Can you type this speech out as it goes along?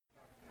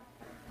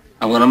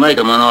I'm going to make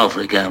him an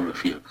offer he can't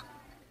refuse.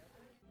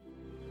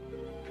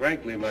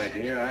 Frankly, my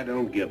dear, I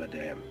don't give a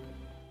damn.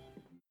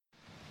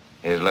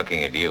 He's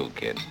looking at you,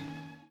 kid.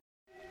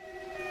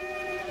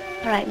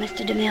 All right,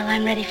 Mr. DeMille,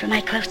 I'm ready for my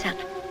close-up.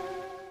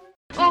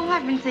 Oh,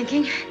 I've been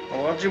thinking.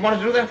 Well, what do you want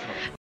to do that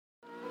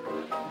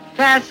for?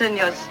 Fasten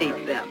your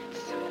seatbelts.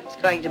 It's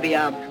going to be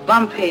a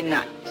bumpy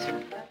night.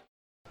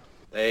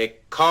 They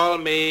call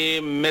me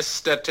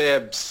Mr.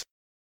 Tibbs.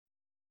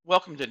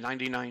 Welcome to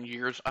 99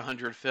 Years,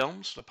 100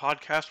 Films, the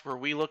podcast where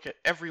we look at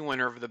every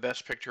winner of the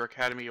Best Picture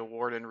Academy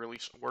Award in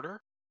release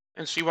order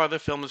and see why the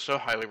film is so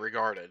highly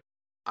regarded.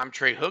 I'm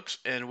Trey Hooks,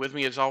 and with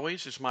me as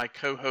always is my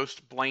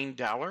co-host Blaine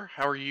Dowler.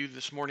 How are you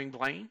this morning,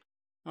 Blaine?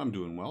 I'm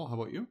doing well. How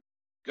about you?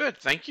 Good,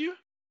 thank you.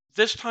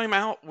 This time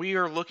out, we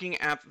are looking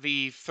at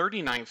the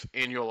 39th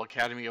Annual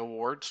Academy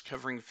Awards,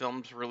 covering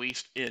films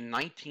released in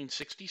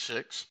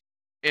 1966,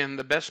 and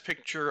the Best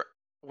Picture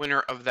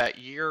winner of that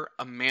year,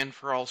 A Man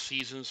for All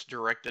Seasons,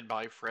 directed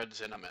by Fred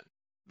Zinnemann.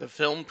 The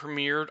film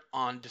premiered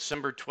on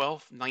December 12,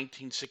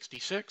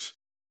 1966,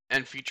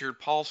 and featured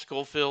Paul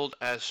Scofield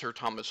as Sir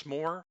Thomas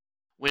More,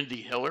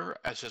 Wendy Hiller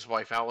as his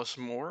wife Alice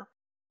More,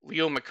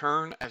 Leo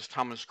McKern as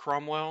Thomas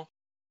Cromwell,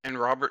 and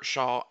Robert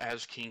Shaw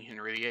as King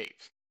Henry VIII.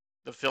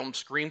 The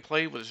film's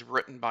screenplay was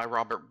written by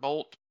Robert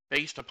Bolt,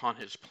 based upon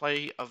his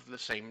play of the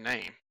same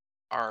name.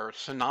 Our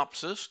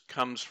synopsis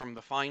comes from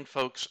the fine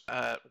folks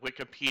at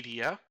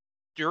Wikipedia.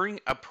 During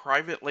a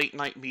private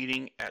late-night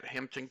meeting at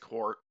Hampton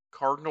Court,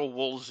 Cardinal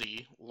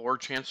Wolsey, Lord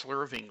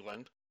Chancellor of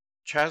England,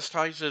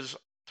 chastises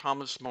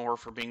Thomas More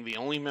for being the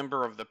only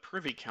member of the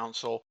Privy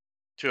Council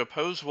to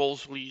oppose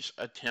Wolsey's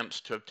attempts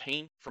to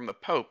obtain from the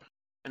Pope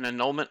an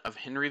annulment of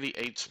Henry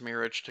VIII's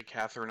marriage to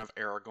Catherine of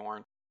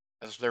Aragon,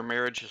 as their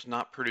marriage has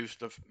not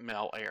produced a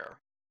male heir.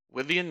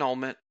 With the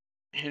annulment,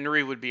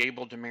 Henry would be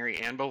able to marry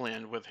Anne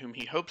Boleyn, with whom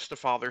he hopes to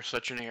father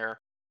such an heir,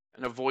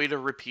 and avoid a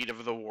repeat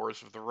of the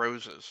Wars of the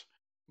Roses.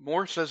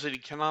 More says that he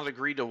cannot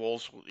agree to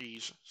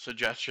Wolsey's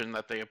suggestion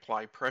that they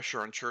apply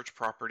pressure on church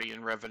property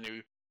and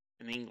revenue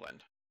in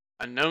England.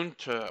 Unknown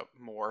to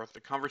More,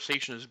 the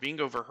conversation is being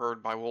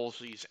overheard by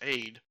Wolsey's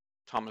aide,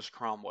 Thomas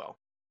Cromwell.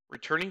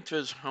 Returning to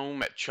his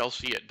home at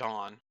Chelsea at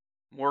dawn,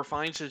 More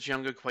finds his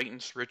young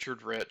acquaintance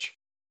Richard Rich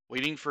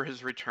waiting for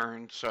his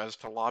return so as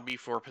to lobby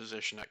for a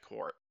position at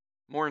court.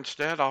 More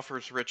instead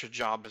offers Rich a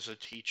job as a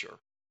teacher.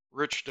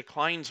 Rich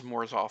declines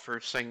More's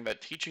offer, saying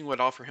that teaching would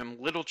offer him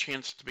little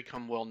chance to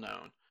become well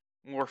known.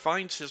 More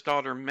finds his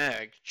daughter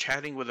Meg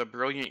chatting with a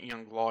brilliant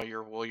young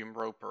lawyer, William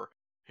Roper,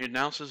 who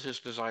announces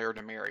his desire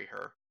to marry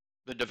her.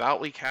 The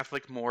devoutly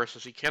Catholic More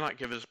says he cannot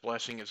give his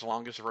blessing as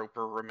long as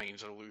Roper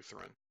remains a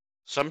Lutheran.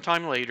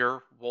 Sometime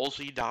later,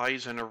 Wolsey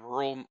dies in a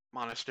rural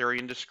monastery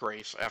in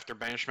disgrace after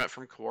banishment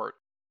from court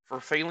for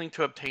failing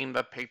to obtain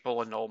the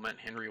papal annulment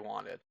Henry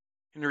wanted.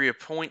 Henry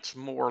appoints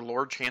More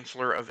Lord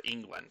Chancellor of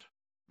England.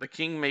 The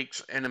king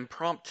makes an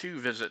impromptu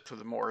visit to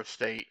the More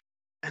estate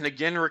and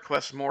again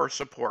requests More's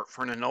support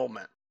for an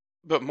annulment.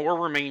 But More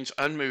remains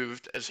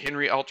unmoved as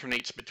Henry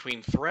alternates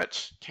between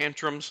threats,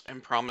 tantrums,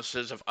 and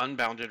promises of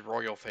unbounded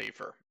royal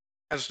favor.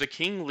 As the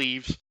king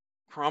leaves,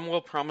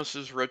 Cromwell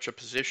promises Rich a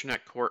position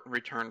at court in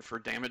return for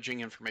damaging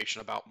information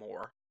about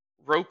More.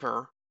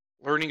 Roper,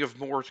 learning of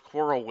More's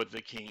quarrel with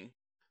the king,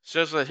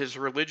 says that his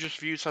religious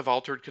views have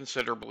altered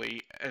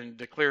considerably and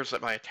declares that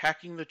by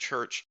attacking the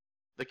church,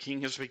 the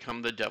king has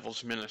become the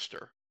devil's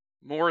minister.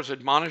 More is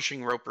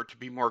admonishing Roper to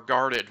be more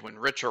guarded when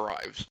Rich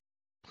arrives,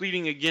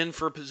 pleading again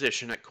for a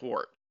position at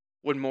court.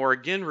 When More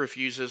again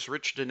refuses,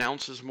 Rich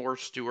denounces More's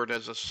steward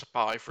as a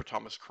spy for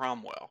Thomas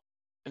Cromwell.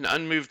 An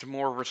unmoved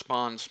More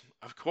responds,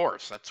 "Of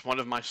course, that's one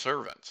of my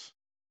servants."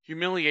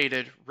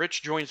 Humiliated,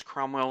 Rich joins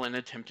Cromwell in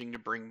attempting to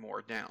bring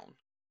More down.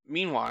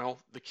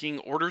 Meanwhile, the king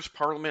orders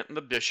Parliament and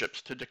the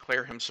bishops to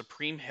declare him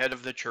supreme head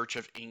of the Church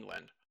of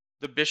England.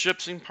 The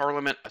bishops in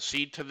Parliament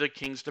accede to the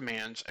king's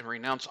demands and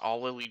renounce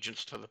all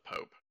allegiance to the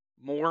Pope.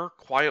 More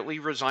quietly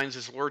resigns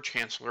as Lord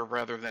Chancellor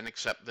rather than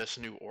accept this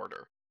new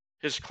order.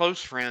 His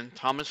close friend,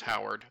 Thomas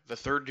Howard, the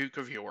 3rd Duke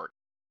of York,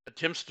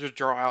 attempts to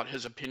draw out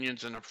his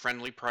opinions in a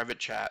friendly private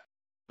chat,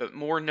 but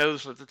More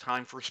knows that the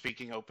time for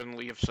speaking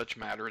openly of such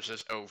matters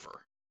is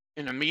over.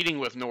 In a meeting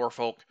with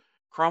Norfolk,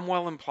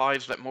 Cromwell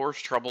implies that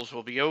More's troubles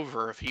will be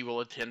over if he will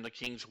attend the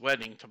king's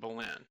wedding to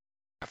Boleyn.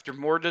 After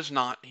More does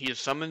not, he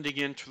is summoned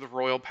again to the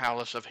royal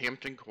palace of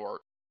Hampton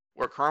Court,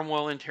 where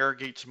Cromwell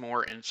interrogates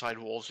More inside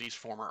Wolsey's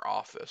former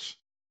office.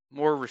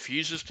 More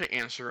refuses to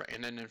answer,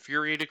 and an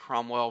infuriated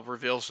Cromwell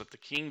reveals that the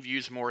king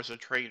views More as a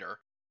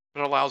traitor,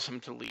 but allows him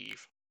to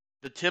leave.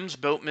 The Thames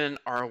boatmen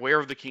are aware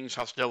of the king's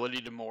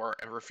hostility to More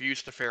and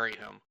refuse to ferry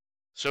him,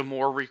 so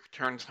More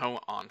returns home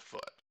on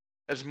foot.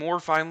 As More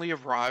finally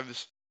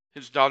arrives,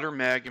 his daughter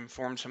Meg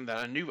informs him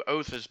that a new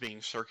oath is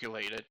being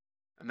circulated,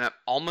 and that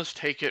all must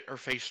take it or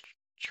face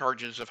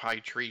charges of high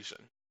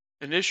treason.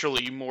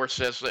 Initially, More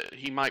says that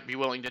he might be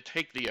willing to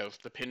take the oath,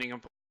 depending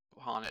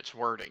upon its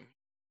wording.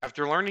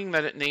 After learning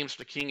that it names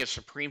the king as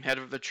supreme head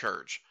of the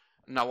church,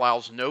 and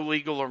allows no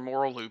legal or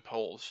moral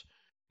loopholes,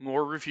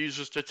 More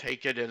refuses to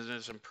take it and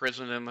is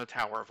imprisoned in the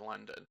Tower of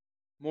London.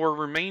 Moore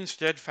remains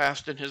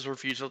steadfast in his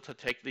refusal to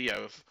take the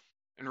oath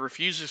and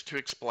refuses to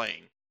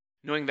explain,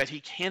 knowing that he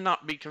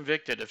cannot be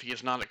convicted if he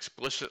has not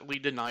explicitly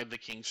denied the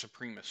king's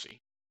supremacy.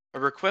 A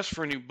request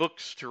for new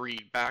books to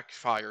read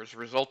backfires,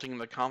 resulting in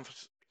the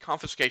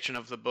confiscation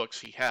of the books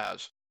he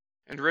has,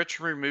 and Rich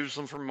removes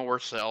them from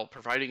Moore's cell,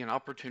 providing an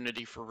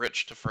opportunity for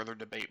Rich to further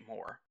debate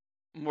Moore.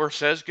 Moore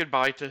says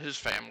goodbye to his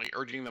family,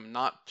 urging them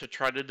not to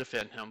try to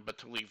defend him, but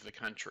to leave the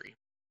country.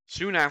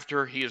 Soon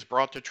after, he is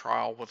brought to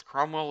trial, with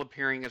Cromwell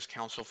appearing as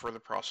counsel for the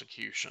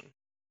prosecution.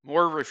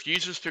 Moore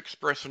refuses to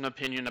express an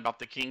opinion about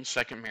the king's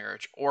second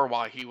marriage, or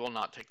why he will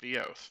not take the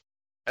oath.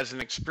 As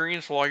an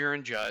experienced lawyer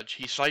and judge,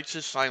 he cites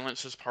his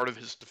silence as part of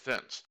his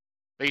defense,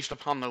 based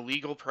upon the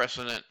legal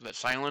precedent that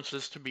silence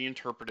is to be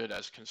interpreted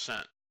as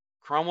consent.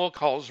 Cromwell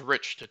calls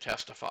Rich to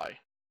testify.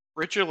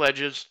 Rich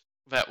alleges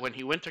that when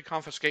he went to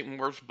confiscate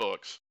Moore's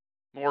books,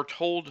 Moore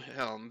told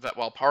him that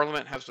while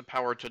Parliament has the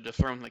power to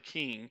dethrone the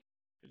king,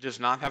 it does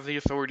not have the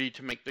authority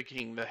to make the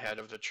king the head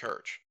of the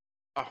church.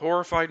 A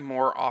horrified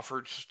Moore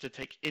offers to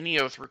take any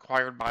oath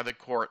required by the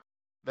court,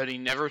 that he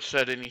never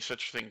said any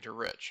such thing to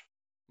Rich.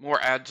 Moore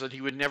adds that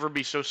he would never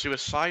be so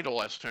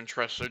suicidal as to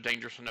entrust so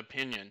dangerous an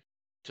opinion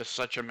to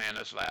such a man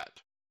as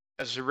that.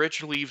 As the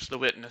Rich leaves the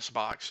witness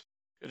box,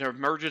 it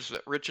emerges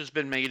that Rich has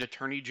been made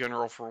Attorney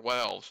General for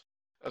Wales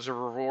as a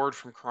reward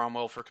from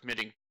Cromwell for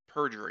committing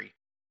perjury,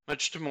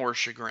 much to Moore's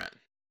chagrin.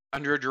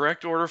 Under a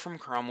direct order from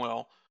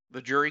Cromwell,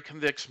 the jury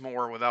convicts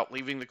Moore without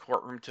leaving the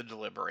courtroom to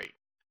deliberate.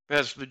 But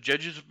as the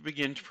judges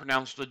begin to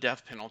pronounce the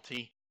death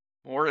penalty,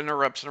 Moore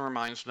interrupts and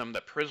reminds them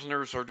that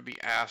prisoners are to be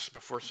asked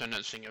before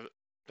sentencing if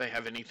they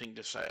have anything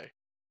to say.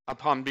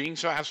 Upon being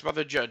so asked by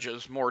the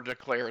judges, Moore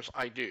declares,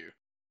 "I do."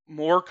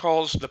 Moore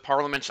calls the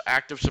Parliament's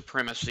act of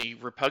supremacy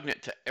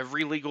repugnant to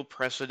every legal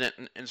precedent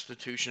and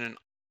institution in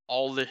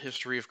all the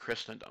history of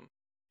Christendom.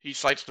 He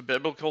cites the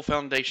biblical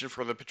foundation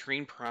for the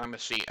patrine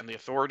primacy and the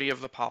authority of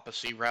the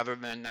papacy rather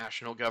than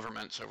national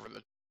governments over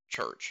the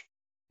church.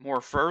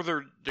 Moore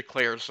further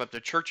declares that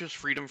the church's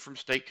freedom from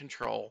state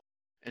control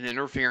and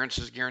interference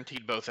is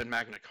guaranteed both in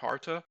Magna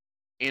Carta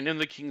and in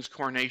the king's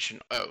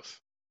coronation oath.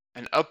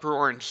 An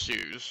uproar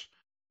ensues.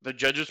 The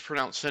judges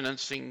pronounce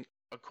sentencing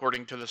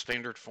according to the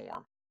standard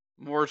form.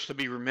 Moore is to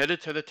be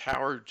remitted to the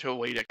Tower to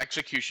await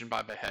execution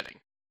by beheading.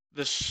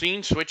 The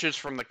scene switches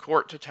from the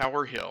court to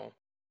Tower Hill,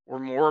 where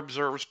Moore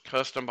observes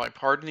custom by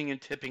pardoning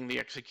and tipping the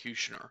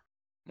executioner.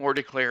 Moore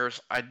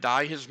declares, "I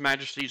die his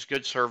majesty's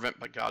good servant,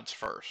 but God's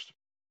first."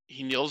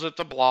 He kneels at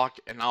the block,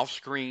 and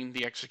off-screen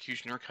the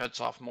executioner cuts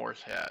off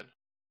Moore's head.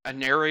 A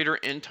narrator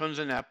intones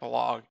an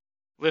epilogue,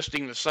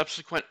 listing the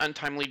subsequent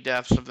untimely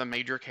deaths of the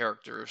major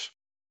characters,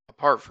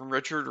 apart from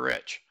Richard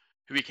Rich,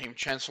 who became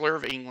Chancellor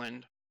of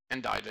England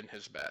and died in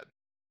his bed.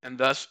 And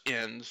thus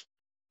ends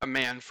A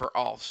Man for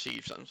All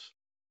Seasons.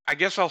 I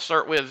guess I'll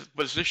start with,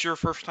 was this your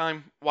first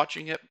time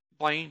watching it,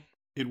 Blaine?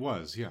 It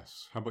was,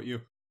 yes. How about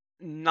you?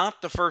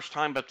 Not the first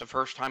time, but the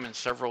first time in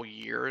several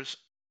years.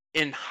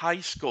 In high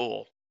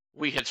school,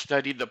 we had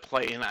studied the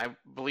play, and I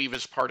believe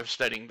as part of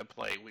studying the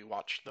play, we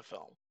watched the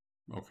film.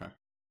 Okay.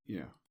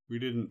 Yeah. We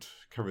didn't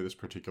cover this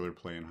particular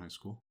play in high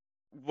school.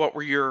 What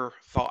were your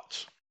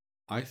thoughts?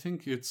 I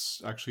think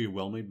it's actually a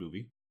well-made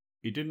movie.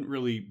 It didn't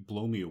really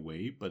blow me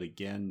away, but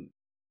again,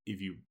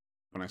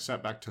 when I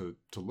sat back to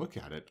look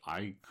at it,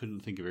 I couldn't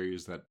think of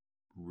areas that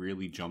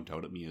really jumped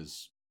out at me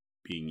as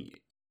being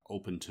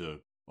open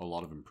to a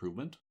lot of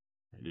improvement.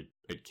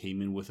 It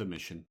came in with a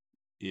mission.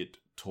 It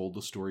told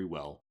the story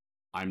well.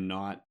 I'm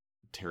not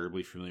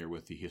terribly familiar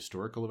with the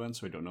historical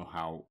events, so I don't know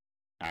how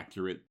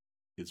accurate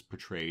it's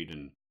portrayed,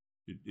 and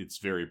it's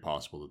very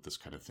possible that this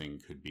kind of thing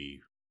could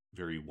be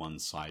very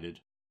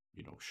one-sided,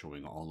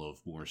 showing all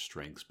of Moore's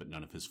strengths but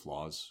none of his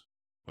flaws,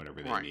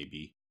 whatever they may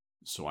be.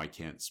 So I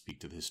can't speak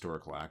to the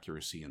historical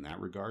accuracy in that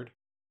regard.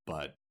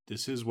 But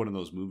this is one of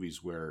those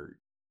movies where,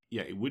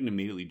 yeah, it wouldn't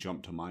immediately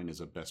jump to mind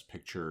as a Best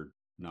Picture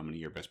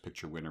nominee or Best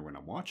Picture winner when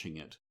I'm watching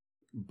it.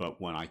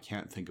 But when I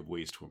can't think of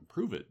ways to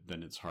improve it,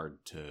 then it's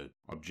hard to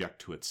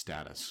object to its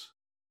status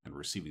and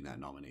receiving that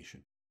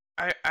nomination.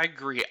 I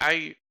agree.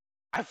 I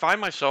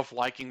find myself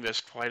liking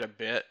this quite a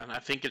bit, and I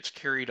think it's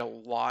carried a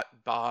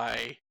lot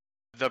by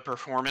the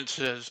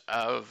performances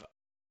of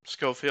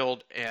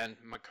Schofield and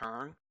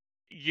McKern.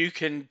 You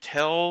can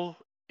tell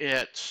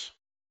it's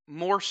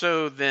more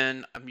so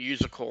than a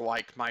musical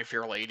like My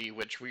Fair Lady,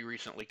 which we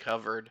recently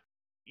covered.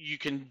 You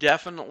can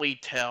definitely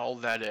tell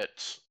that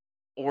its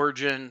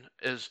origin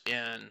is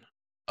in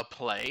a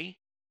play,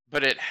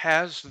 but it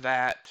has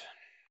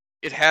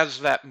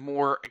that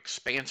more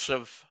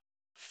expansive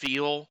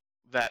feel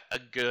that a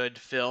good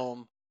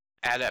film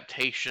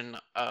adaptation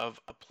of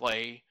a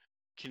play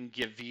can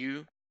give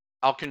you.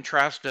 I'll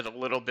contrast it a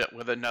little bit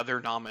with another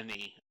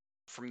nominee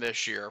from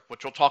this year,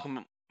 which we'll talk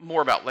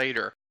more about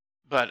later,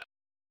 but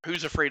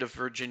Who's Afraid of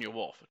Virginia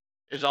Woolf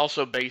is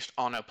also based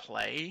on a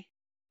play,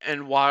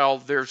 and while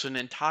there's an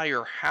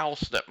entire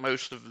house that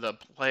most of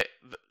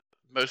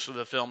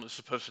the film is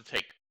supposed to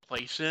take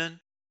place in,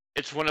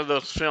 it's one of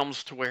those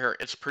films to where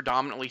it's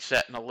predominantly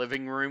set in a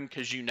living room,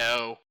 because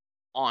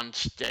on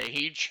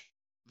stage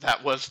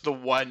that was the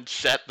one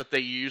set that they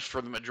used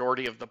for the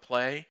majority of the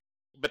play.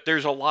 But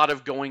there's a lot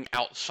of going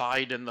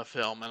outside in the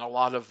film and a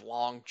lot of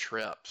long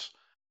trips.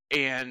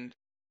 And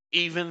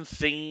even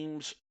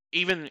themes,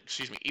 even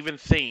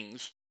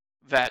things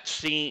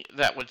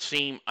that would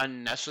seem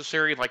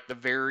unnecessary, like the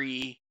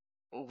very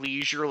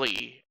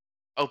leisurely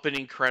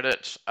opening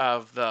credits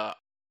of the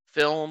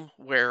film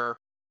where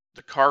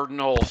the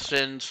cardinal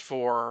sends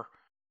for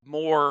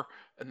Moore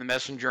and the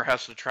messenger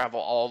has to travel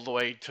all the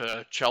way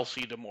to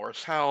Chelsea to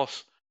Moore's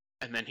house,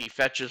 and then he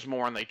fetches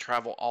Moore and they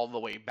travel all the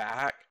way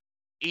back.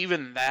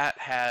 Even that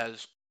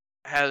has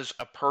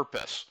a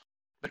purpose,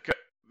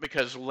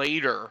 because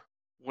later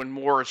when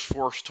Moore is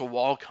forced to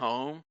walk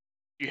home,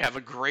 you have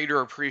a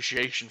greater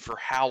appreciation for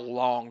how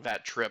long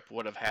that trip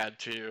would have had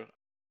to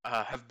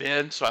have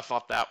been. So I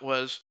thought that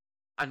was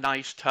a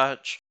nice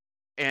touch.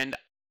 And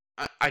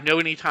I know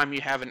anytime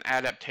you have an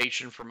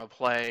adaptation from a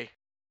play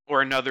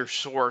or another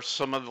source,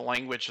 some of the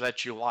language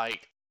that you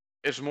like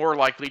is more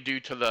likely due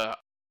to the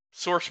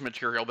source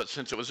material. But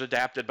since it was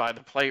adapted by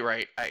the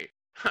playwright, I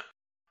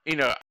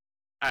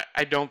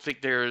don't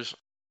think there's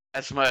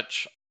as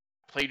much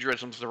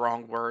plagiarism's the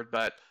wrong word,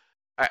 but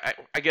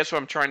I guess what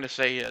I'm trying to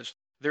say is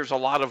there's a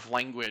lot of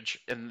language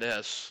in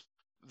this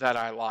that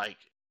I like.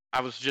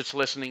 I was just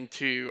listening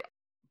to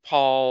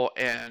Paul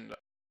and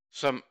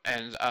Scott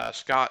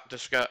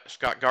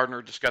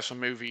Gardner discuss a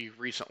movie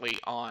recently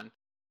on,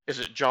 is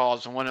it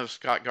Jaws? And one of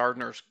Scott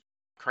Gardner's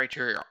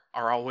criteria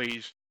are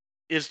always,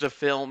 is the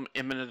film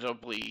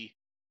imminently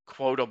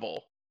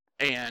quotable?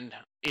 And,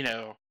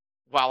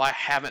 while I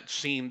haven't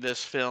seen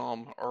this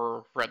film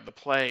or read the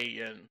play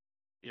in,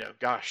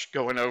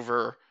 going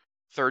over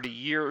 30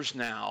 years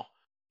now,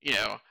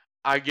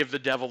 I give the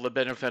devil the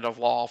benefit of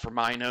law for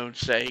mine own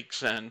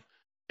sakes, and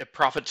it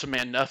profits a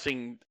man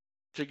nothing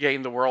to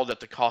gain the world at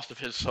the cost of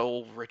his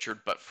soul, Richard,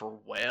 but for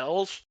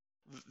whales,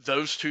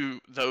 those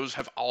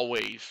have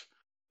always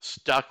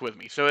stuck with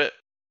me. So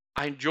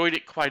I enjoyed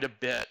it quite a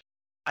bit.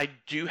 I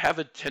do have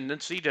a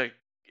tendency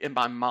in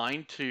my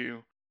mind,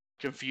 to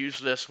confuse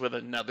this with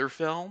another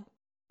film,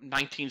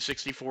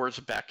 1964's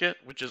Beckett,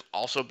 which is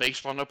also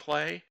based on a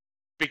play,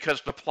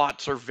 because the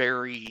plots are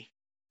very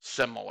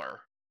similar.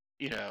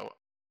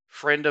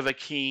 Friend of a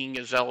king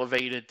is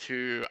elevated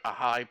to a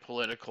high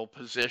political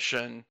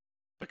position.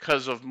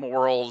 Because of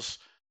morals,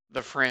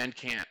 the friend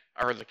can't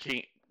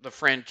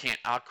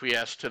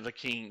acquiesce to the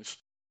king's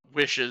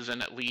wishes,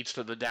 and it leads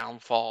to the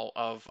downfall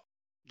of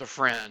the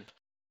friend.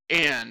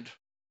 And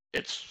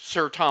it's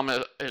Sir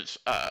Thomas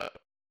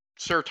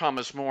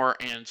More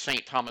and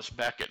St. Thomas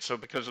Becket. So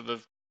because of the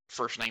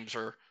first names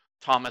are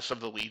Thomas of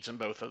the leads in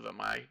both of them,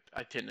 I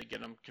tend to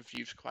get them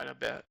confused quite a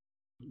bit.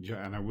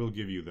 Yeah, and I will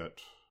give you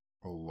that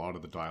a lot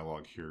of the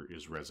dialogue here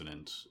is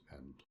resonant.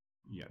 And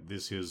yeah,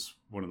 this is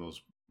one of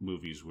those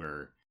movies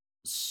where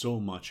so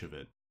much of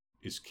it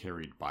is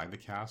carried by the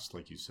cast,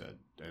 like you said.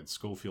 And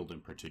Schofield in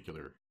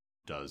particular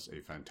does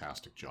a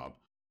fantastic job.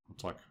 We'll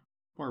talk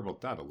more about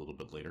that a little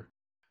bit later.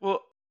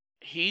 Well,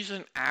 he's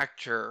an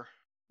actor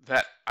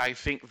that I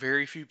think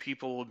very few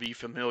people will be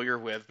familiar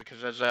with,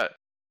 because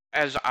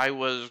as I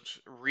was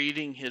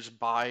reading his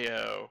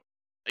bio,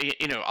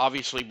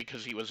 obviously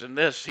because he was in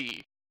this,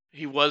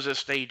 he was a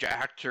stage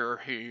actor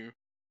who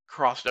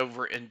crossed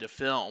over into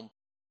film,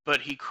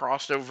 but he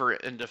crossed over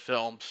into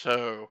film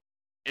so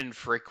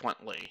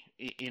infrequently.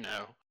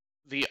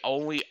 The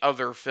only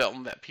other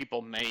film that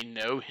people may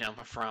know him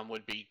from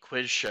would be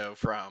Quiz Show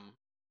from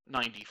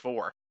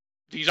 '94.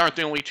 These aren't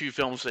the only two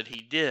films that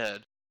he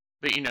did,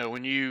 but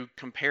when you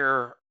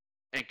compare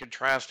and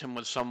contrast him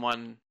with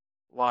someone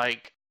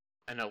like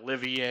an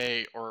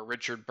Olivier or a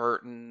Richard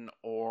Burton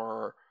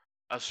or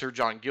a Sir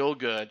John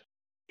Gielgud,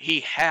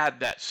 he had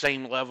that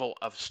same level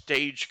of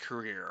stage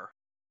career,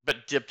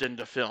 but dipped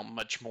into film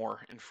much more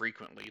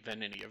infrequently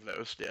than any of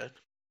those did.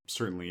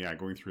 Certainly, yeah.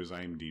 Going through his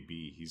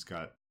IMDb, he's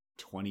got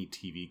 20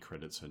 TV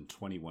credits and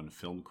 21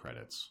 film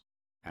credits.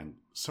 And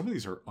some of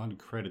these are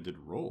uncredited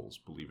roles,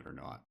 believe it or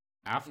not.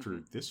 After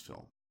this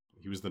film,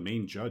 he was the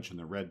main judge in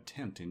The Red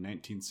Tent in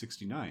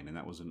 1969, and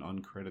that was an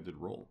uncredited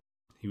role.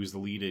 He was the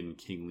lead in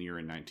King Lear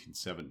in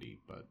 1970,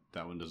 but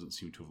that one doesn't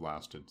seem to have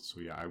lasted. So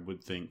yeah, I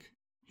would think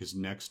his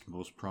next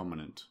most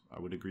prominent, I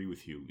would agree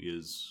with you,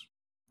 is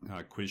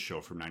Quiz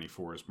Show from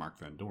 '94 as Mark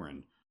Van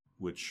Doren,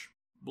 which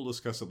we'll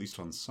discuss at least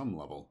on some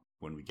level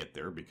when we get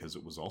there, because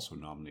it was also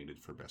nominated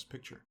for Best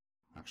Picture.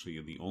 Actually,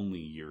 the only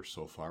year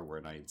so far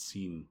where I had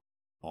seen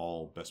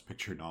all Best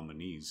Picture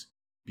nominees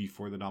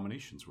before the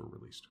nominations were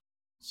released.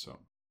 So,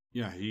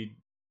 yeah,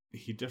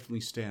 he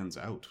definitely stands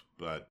out,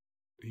 but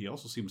he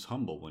also seems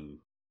humble when,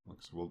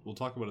 we'll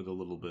talk about it a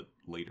little bit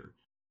later,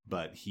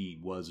 but he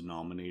was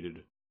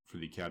nominated for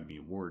the Academy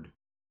Award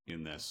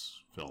in this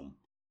film,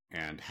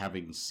 and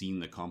having seen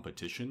the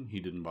competition, he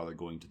didn't bother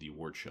going to the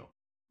award show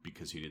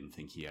because he didn't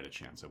think he had a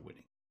chance of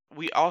winning.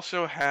 We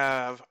also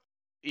have,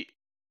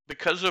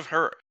 because of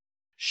her,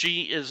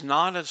 she is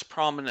not as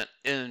prominent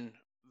in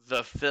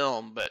the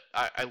film, but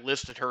I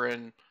listed her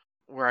in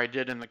where I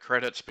did in the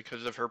credits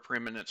because of her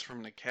preeminence from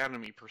an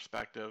Academy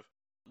perspective.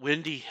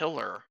 Wendy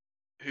Hiller,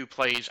 who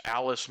plays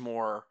Alice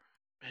Moore,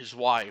 his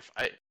wife,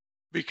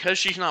 because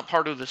she's not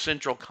part of the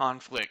central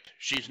conflict,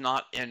 she's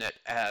not in it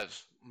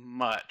as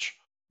much.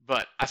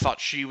 But I thought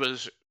she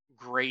was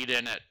great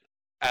in it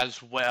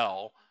as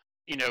well.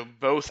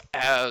 Both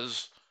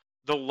as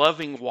the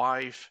loving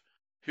wife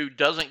who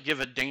doesn't give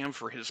a damn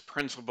for his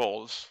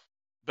principles,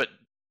 but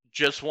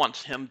just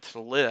wants him to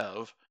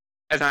live.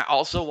 And I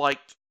also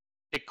liked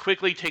it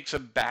quickly takes a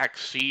back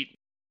seat,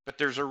 but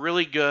there's a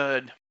really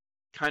good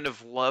kind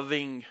of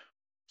loving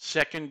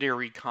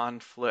secondary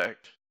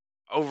conflict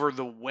over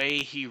the way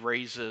he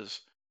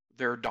raises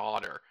their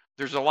daughter.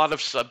 There's a lot of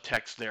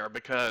subtext there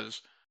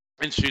because,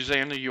 and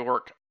Susanna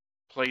York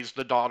plays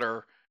the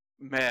daughter,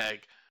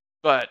 Meg,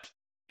 but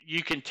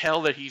you can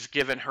tell that he's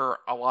given her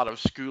a lot of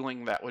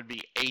schooling that would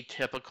be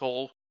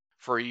atypical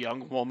for a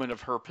young woman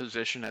of her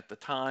position at the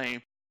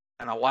time,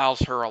 and allows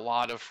her a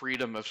lot of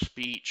freedom of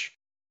speech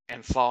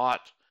and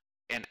thought.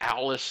 And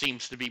Alice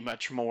seems to be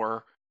much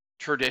more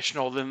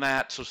traditional than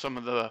that, so some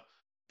of the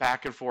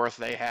back and forth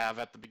they have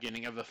at the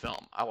beginning of the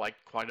film I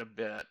liked quite a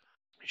bit.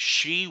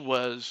 She's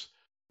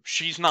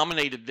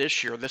nominated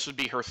this year. This would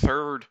be her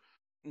third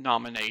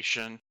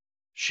nomination.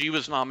 She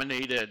was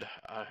nominated,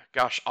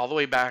 all the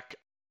way back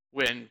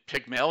when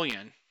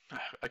Pygmalion,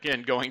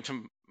 again going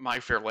to My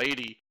Fair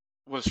Lady,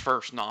 was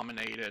first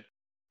nominated.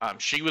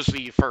 She was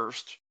the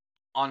first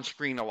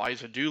on-screen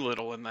Eliza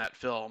Doolittle in that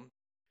film,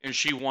 and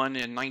she won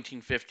in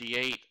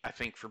 1958, I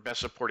think, for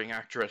Best Supporting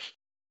Actress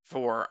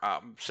for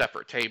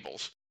Separate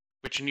Tables,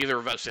 which neither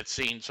of us had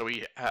seen, so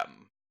we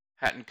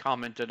hadn't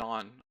commented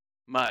on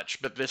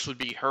much. But this would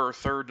be her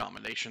third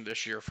nomination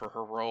this year for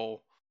her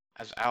role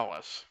as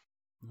Alice.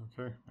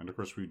 Okay, and of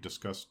course we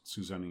discussed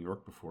Susanna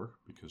York before,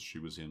 because she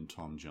was in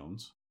Tom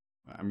Jones.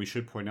 And we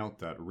should point out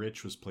that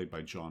Rich was played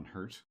by John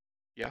Hurt.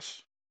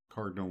 Yes.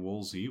 Cardinal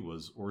Wolsey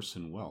was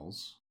Orson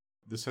Welles.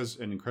 This has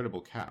an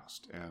incredible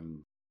cast,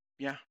 and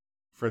yeah,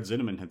 Fred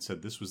Zinnemann had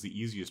said this was the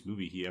easiest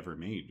movie he ever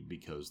made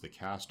because the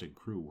cast and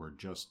crew were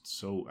just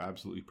so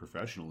absolutely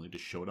professional. They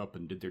just showed up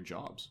and did their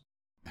jobs.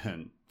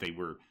 And they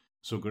were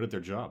so good at their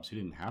jobs, he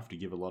didn't have to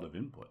give a lot of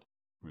input,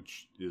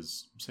 which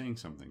is saying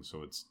something.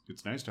 So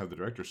it's nice to have the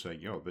director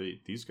saying,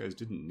 these guys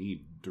didn't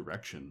need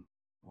direction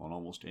on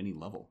almost any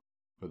level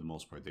for the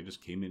most part. They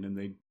just came in and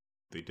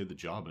they did the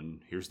job,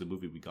 and here's the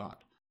movie we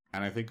got.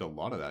 And I think a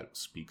lot of that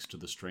speaks to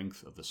the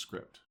strength of the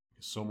script.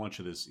 So much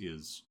of this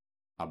is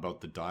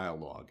about the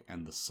dialogue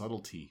and the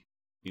subtlety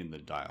in the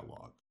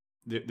dialogue.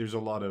 There's a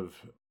lot of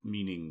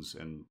meanings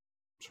and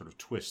sort of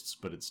twists,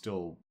 but it's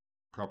still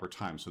proper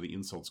time, so the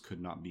insults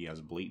could not be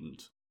as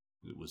blatant.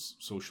 It was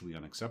socially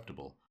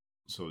unacceptable.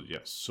 So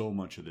yes, so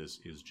much of this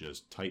is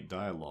just tight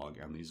dialogue,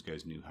 and these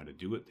guys knew how to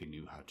do it, they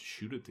knew how to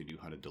shoot it, they knew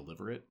how to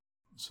deliver it.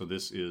 So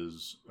this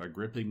is a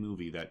gripping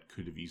movie that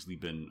could have easily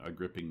been a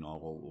gripping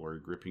novel or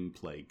a gripping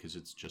play, because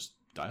it's just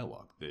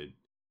dialogue.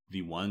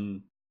 The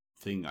one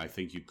thing I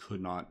think you could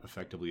not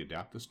effectively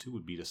adapt this to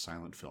would be to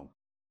silent film,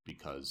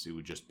 because it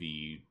would just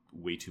be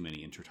way too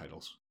many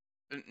intertitles.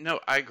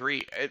 No, I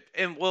agree.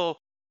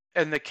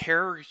 And the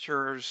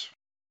characters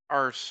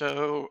are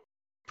so,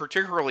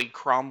 particularly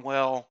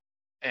Cromwell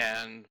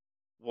and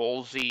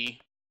Wolsey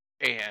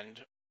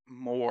and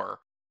Moore,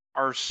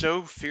 are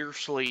so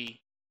fiercely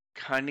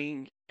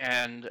cunning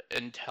and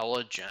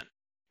intelligent.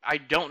 I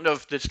don't know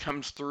if this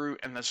comes through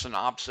in the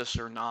synopsis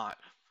or not,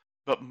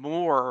 but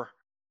Moore,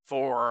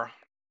 for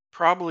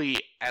probably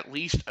at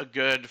least a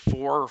good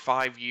 4 or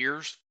 5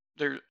 years,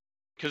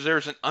 because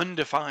there's an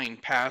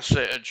undefined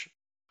passage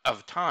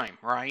of time,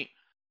 right?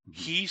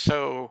 Mm-hmm. He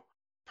so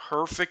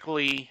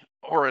perfectly,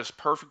 or as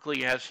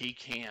perfectly as he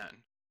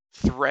can,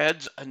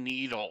 threads a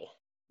needle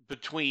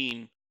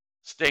between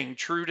staying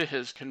true to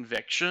his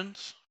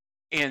convictions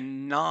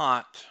and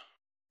not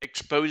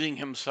exposing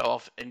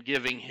himself and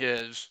giving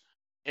his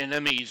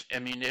enemies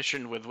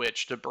ammunition with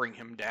which to bring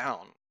him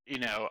down.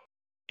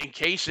 In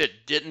case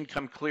it didn't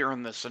come clear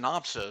in the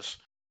synopsis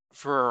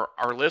for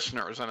our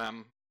listeners, and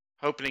I'm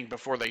hoping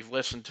before they've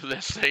listened to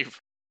this,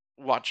 they've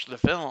watched the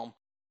film,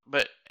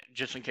 but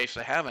just in case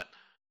they haven't,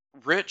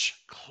 Rich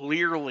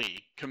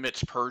clearly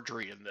commits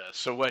perjury in this.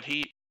 So when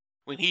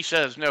he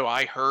says, no,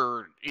 I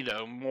heard,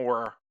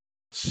 Moore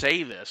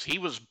say this, he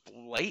was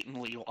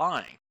blatantly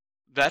lying.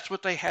 That's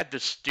what they had to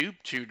stoop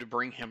to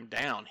bring him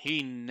down.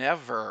 He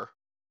never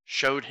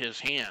showed his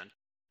hand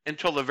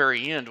until the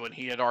very end when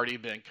he had already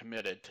been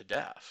committed to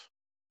death.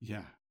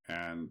 Yeah,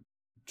 and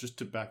just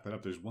to back that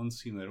up, there's one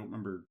scene that I don't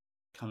remember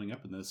coming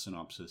up in the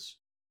synopsis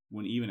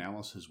when even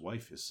Alice's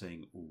wife is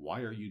saying,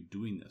 why are you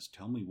doing this?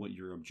 Tell me what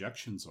your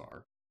objections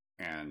are.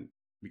 And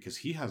because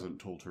he hasn't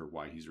told her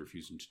why he's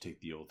refusing to take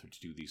the oath or to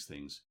do these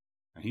things.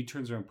 And he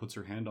turns around, puts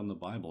her hand on the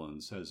Bible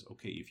and says,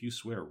 okay, if you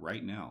swear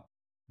right now,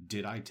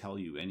 did I tell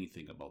you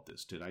anything about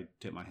this? Did I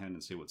tip my hand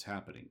and say what's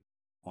happening?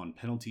 On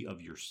penalty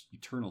of your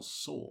eternal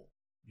soul.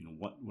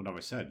 What have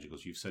I said? She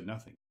goes, you've said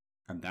nothing.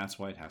 And that's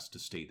why it has to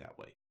stay that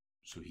way.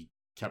 So he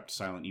kept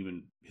silent.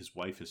 Even his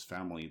wife, his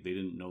family, they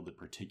didn't know the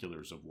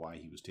particulars of why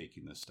he was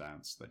taking the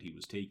stance that he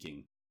was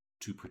taking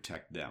to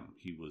protect them.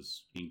 He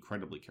was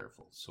incredibly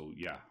careful. So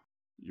yeah,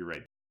 you're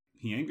right.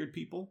 He angered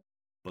people,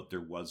 but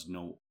there was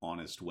no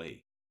honest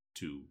way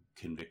to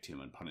convict him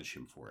and punish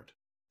him for it.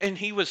 And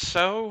he was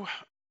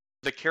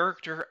the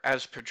character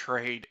as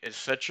portrayed is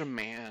such a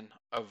man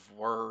of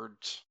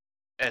words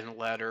and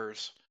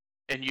letters,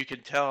 and you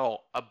can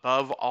tell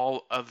above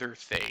all other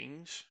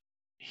things,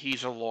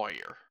 he's a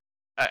lawyer.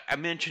 I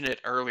mentioned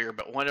it earlier,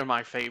 but one of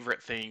my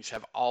favorite things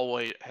has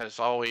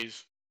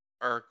always,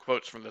 or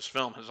quotes from this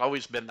film, has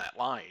always been that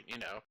line,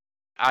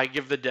 I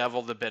give the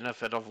devil the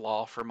benefit of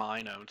law for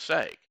mine own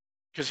sake.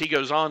 Because he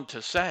goes on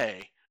to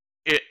say,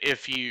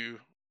 if you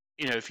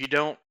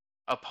don't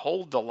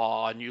uphold the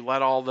law and you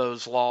let all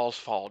those laws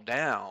fall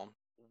down,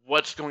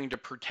 what's going to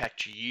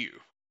protect you?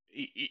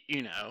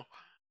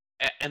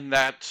 And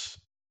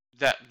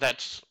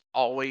that's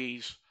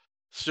always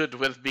stood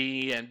with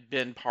me and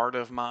been part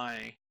of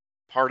my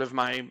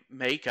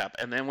makeup.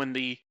 And then when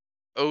the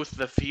oath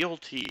of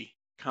fealty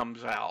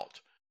comes out,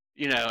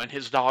 and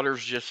his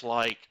daughter's just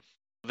like,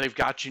 they've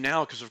got you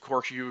now because of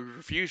course you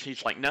refuse.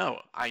 He's like,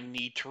 no, I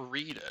need to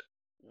read it.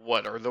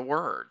 What are the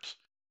words?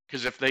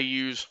 Because if they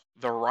use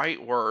the right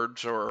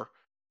words, or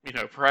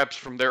perhaps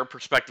from their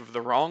perspective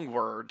the wrong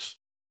words,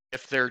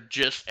 if they're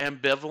just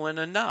ambivalent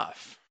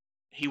enough,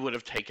 he would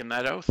have taken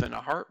that oath in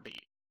a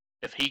heartbeat.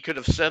 If he could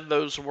have said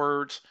those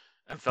words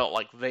and felt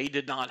like they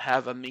did not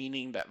have a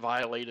meaning that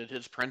violated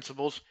his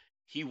principles,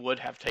 he would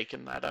have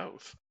taken that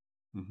oath.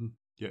 Mm-hmm.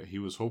 Yeah, he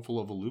was hopeful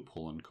of a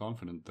loophole and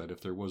confident that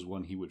if there was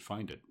one, he would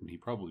find it, and he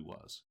probably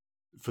was.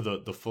 For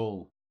the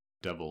full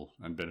devil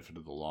and benefit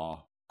of the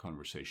law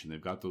conversation,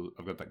 I've got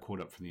that quote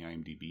up from the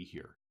IMDb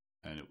here,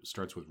 and it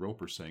starts with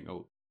Roper saying,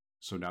 "Oh,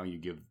 so now you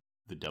give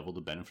the devil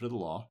the benefit of the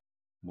law?"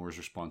 Moore's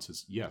response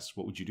is, "Yes,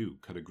 what would you do?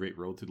 Cut a great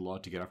road through the law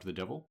to get after the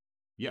devil?"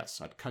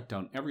 "Yes, I'd cut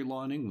down every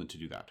law in England to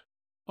do that."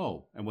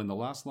 "Oh, and when the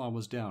last law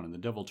was down and the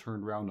devil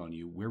turned round on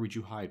you, where would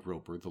you hide,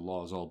 Roper, the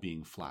laws all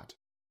being flat?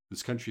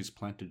 This country is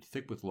planted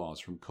thick with laws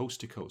from coast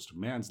to coast,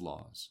 man's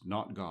laws,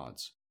 not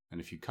God's. And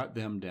if you cut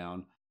them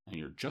down, and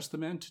you're just the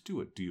man to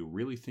do it, do you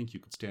really think you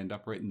could stand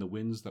upright in the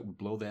winds that would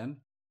blow then?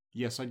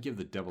 Yes, I'd give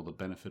the devil the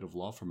benefit of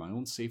law for my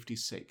own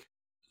safety's sake."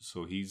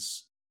 So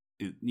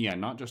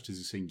not just is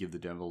he saying give the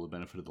devil the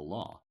benefit of the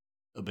law,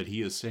 but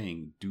he is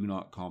saying do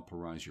not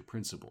compromise your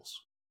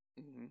principles.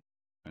 Mm-hmm.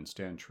 And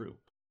stand true.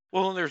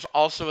 Well, and there's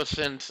also a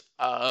sense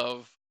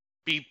of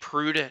be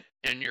prudent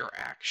in your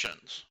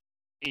actions.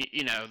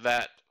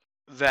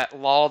 That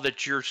law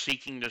that you're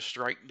seeking to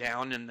strike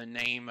down in the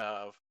name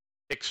of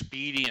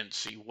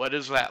expediency, what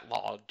is that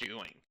law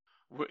doing?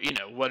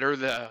 What are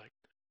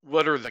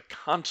the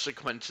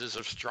consequences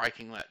of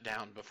striking that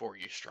down before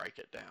you strike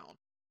it down?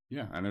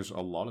 Yeah, and there's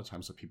a lot of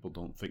times that people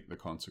don't think the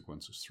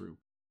consequences through.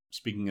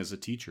 Speaking as a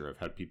teacher, I've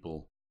had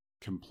people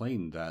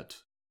complain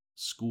that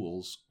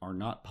schools are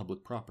not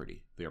public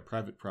property. They are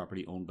private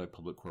property owned by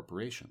public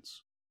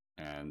corporations.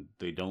 And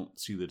they don't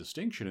see the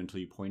distinction until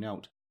you point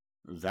out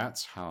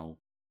that's how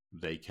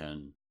they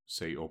can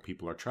say, oh,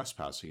 people are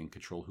trespassing and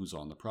control who's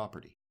on the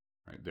property.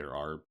 Right? There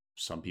are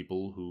some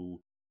people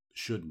who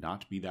should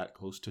not be that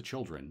close to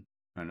children,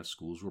 and if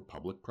schools were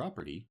public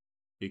property,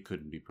 it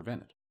couldn't be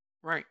prevented.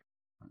 Right.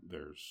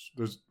 There's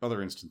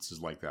other instances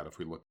like that if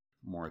we look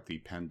more at the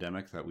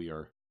pandemic that we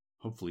are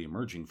hopefully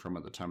emerging from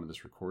at the time of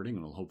this recording,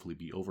 and will hopefully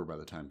be over by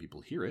the time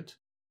people hear it.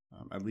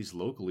 At least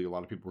locally, a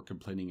lot of people were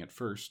complaining at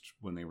first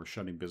when they were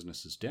shutting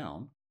businesses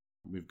down.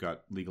 We've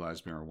got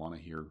legalized marijuana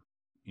here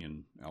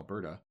in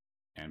Alberta,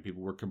 and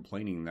people were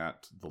complaining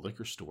that the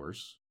liquor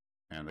stores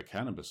and the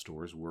cannabis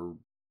stores were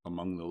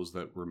among those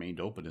that remained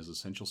open as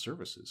essential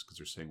services, because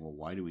they're saying, well,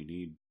 why do we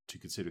need to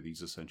consider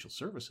these essential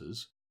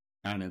services?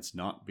 And it's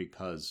not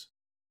because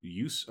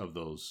use of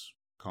those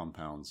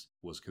compounds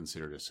was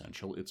considered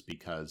essential. It's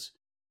because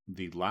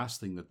the last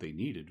thing that they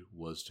needed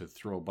was to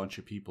throw a bunch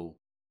of people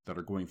that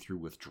are going through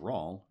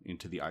withdrawal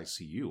into the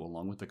ICU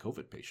along with the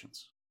COVID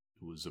patients.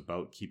 It was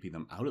about keeping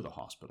them out of the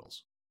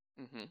hospitals.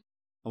 Mm-hmm.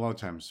 A lot of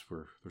times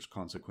where there's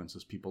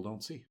consequences people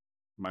don't see.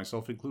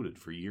 Myself included.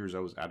 For years I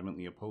was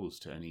adamantly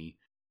opposed to any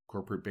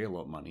corporate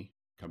bailout money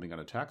coming out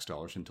of tax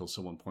dollars until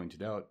someone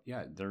pointed out,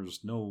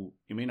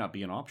 it may not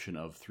be an option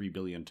of 3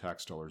 billion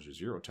tax dollars or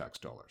 0 tax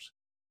dollars.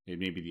 It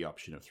may be the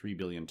option of 3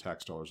 billion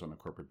tax dollars on a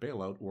corporate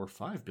bailout or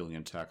 5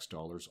 billion tax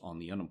dollars on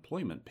the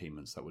unemployment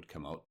payments that would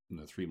come out in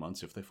the 3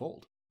 months if they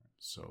fold.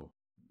 So,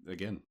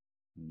 again,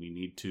 we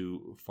need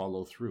to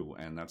follow through,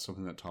 and that's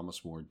something that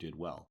Thomas More did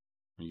well.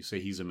 When you say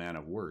he's a man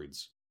of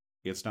words,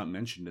 it's not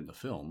mentioned in the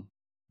film,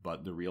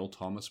 but the real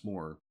Thomas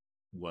More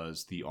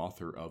was the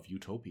author of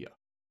Utopia.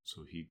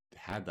 So he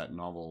had that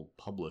novel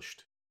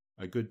published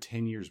a good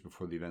 10 years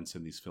before the events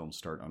in these films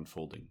start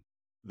unfolding.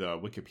 The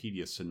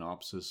Wikipedia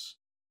synopsis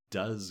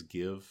does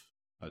give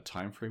a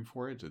time frame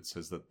for it. It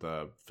says that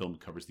the film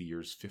covers the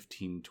years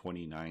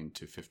 1529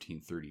 to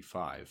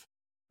 1535.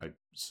 I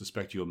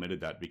suspect you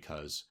omitted that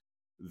because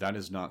that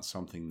is not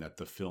something that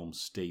the film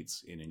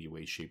states in any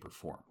way, shape, or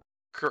form.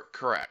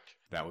 Correct.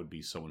 That would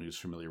be someone who's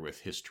familiar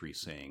with history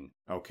saying,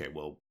 okay,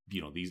 well,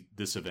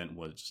 this event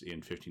was in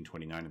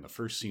 1529 in the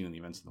first scene and the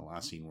events in the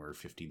last scene were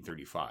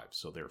 1535.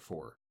 So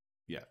therefore,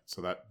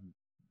 so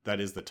that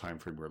is the time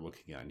frame we're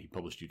looking at. And he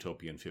published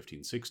Utopia in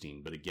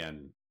 1516, but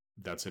again,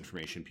 that's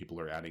information people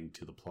are adding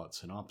to the plot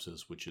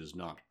synopsis, which is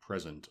not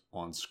present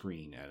on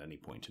screen at any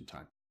point in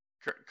time.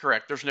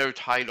 Correct. There's no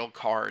title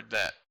card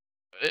that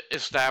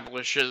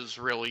establishes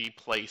really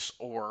place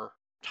or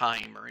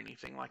time or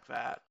anything like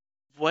that.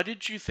 What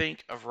did you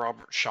think of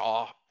Robert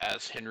Shaw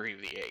as Henry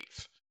VIII?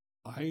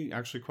 I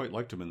actually quite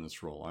liked him in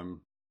this role.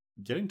 I'm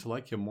getting to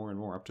like him more and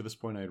more. Up to this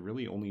point, I had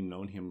really only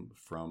known him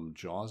from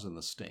Jaws and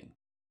The Sting.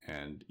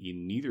 And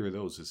in neither of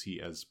those is he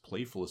as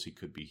playful as he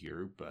could be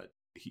here, but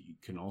he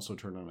can also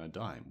turn on a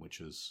dime, which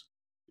is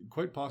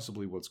quite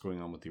possibly what's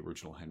going on with the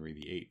original Henry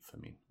VIII. I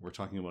mean, we're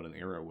talking about an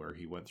era where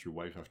he went through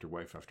wife after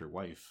wife after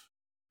wife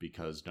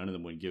because none of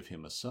them would give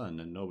him a son,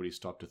 and nobody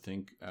stopped to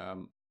think,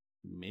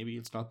 maybe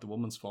it's not the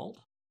woman's fault,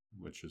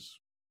 which is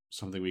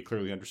something we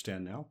clearly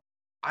understand now.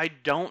 I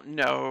don't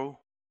know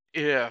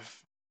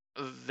if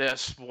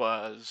this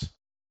was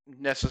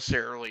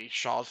necessarily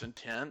Shaw's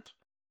intent,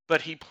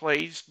 but he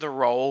plays the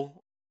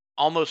role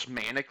almost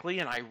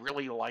manically, and I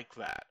really like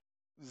that.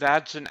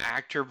 That's an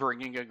actor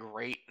bringing a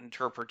great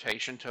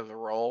interpretation to the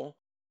role,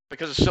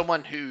 because as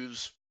someone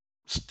who's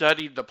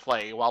studied the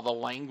play, while the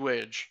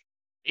language,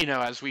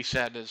 as we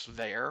said, is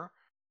there,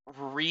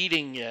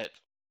 reading it,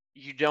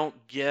 you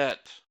don't get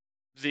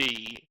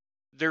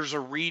there's a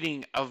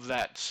reading of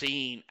that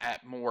scene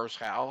at Moore's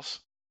house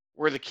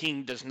where the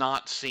king does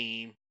not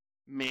seem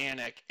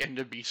manic and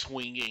to be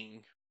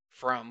swinging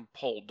from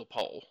pole to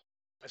pole.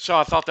 So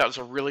I thought that was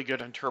a really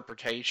good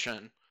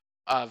interpretation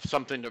of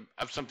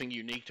something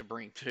unique to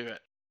bring to it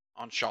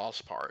on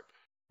Shaw's part.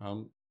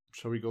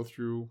 Shall we go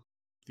through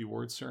the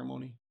awards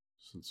ceremony?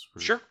 Since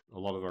Sure. A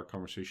lot of our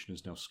conversation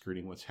is now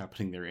skirting what's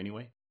happening there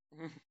anyway.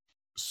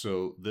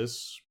 So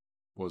this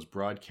was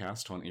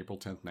broadcast on April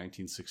 10th,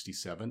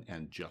 1967,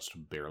 and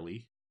just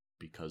barely,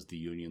 because the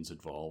unions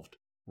involved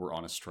were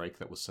on a strike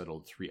that was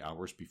settled 3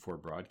 hours before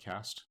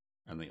broadcast,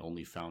 and they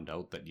only found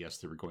out that, yes,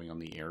 they were going on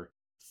the air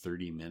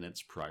 30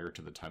 minutes prior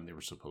to the time they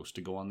were supposed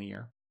to go on the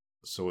air.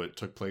 So it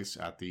took place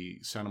at the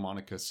Santa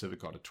Monica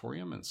Civic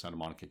Auditorium in Santa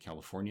Monica,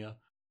 California,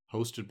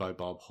 hosted by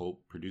Bob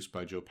Hope, produced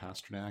by Joe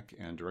Pasternak,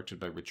 and directed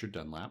by Richard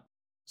Dunlap.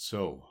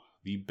 So,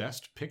 the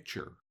Best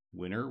Picture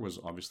winner was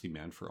obviously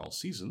Man for All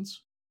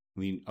Seasons.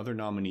 The other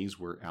nominees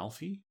were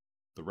Alfie,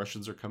 The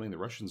Russians Are Coming,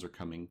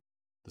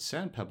 The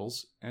Sand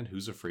Pebbles, and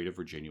Who's Afraid of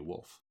Virginia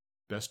Woolf.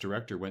 Best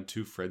Director went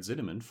to Fred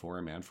Zinnemann for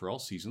A Man for All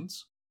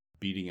Seasons,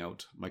 beating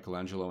out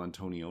Michelangelo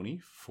Antonioni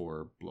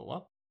for Blow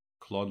Up,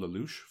 Claude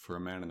Lelouch for A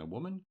Man and a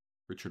Woman,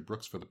 Richard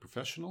Brooks for The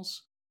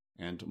Professionals,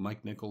 and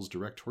Mike Nichols'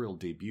 directorial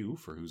debut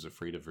for Who's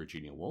Afraid of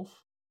Virginia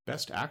Woolf.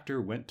 Best Actor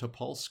went to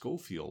Paul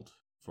Scofield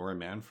for A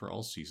Man for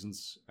All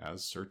Seasons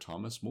as Sir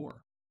Thomas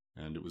More,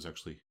 and it was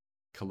actually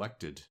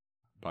collected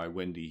by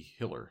Wendy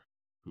Hiller,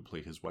 who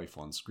played his wife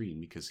on screen,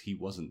 because he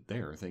wasn't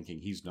there, thinking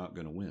he's not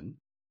going to win.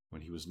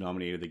 When he was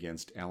nominated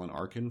against Alan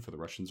Arkin for The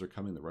Russians Are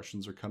Coming,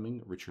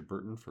 Richard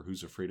Burton for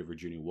Who's Afraid of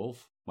Virginia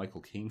Woolf,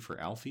 Michael Caine for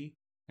Alfie,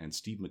 and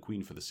Steve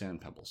McQueen for The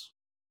Sand Pebbles.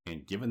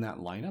 And given that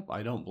lineup,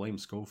 I don't blame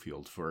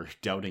Scofield for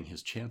doubting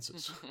his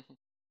chances.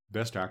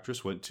 Best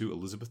Actress went to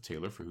Elizabeth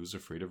Taylor for Who's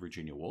Afraid of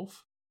Virginia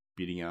Woolf,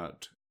 beating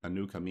out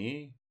Anouk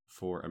Aimée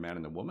for A Man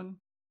and a Woman,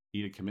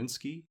 Ida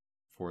Kaminsky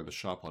for The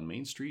Shop on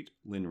Main Street,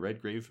 Lynn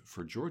Redgrave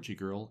for Georgie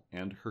Girl,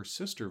 and her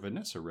sister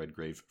Vanessa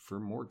Redgrave for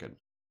Morgan.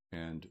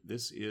 And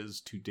this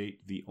is, to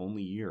date, the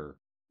only year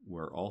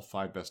where all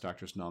 5 Best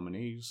Actress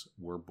nominees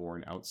were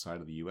born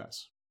outside of the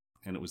US.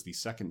 And it was the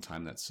second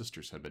time that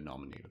sisters had been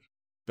nominated.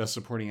 Best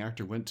Supporting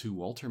Actor went to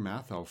Walter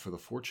Matthau for The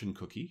Fortune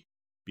Cookie,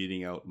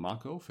 beating out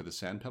Mako for The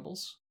Sand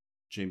Pebbles,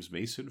 James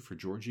Mason for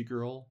Georgie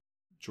Girl,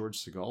 George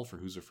Segal for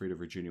Who's Afraid of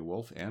Virginia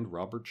Woolf, and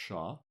Robert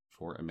Shaw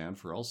for A Man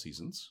for All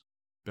Seasons.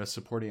 Best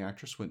Supporting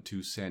Actress went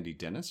to Sandy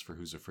Dennis for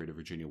Who's Afraid of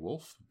Virginia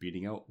Woolf,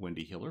 beating out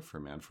Wendy Hiller for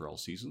A Man for All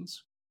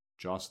Seasons,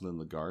 Jocelyn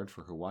Lagarde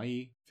for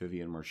Hawaii,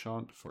 Vivian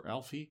Marchant for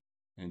Alfie,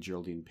 and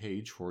Geraldine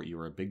Page for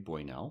You're a Big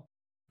Boy Now.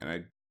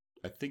 And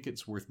I think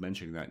it's worth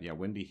mentioning that,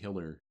 Wendy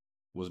Hiller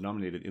was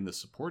nominated in the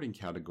supporting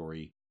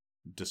category,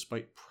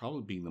 despite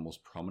probably being the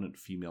most prominent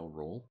female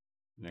role,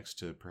 next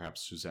to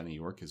perhaps Susanna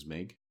York as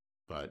Meg.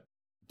 But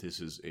this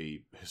is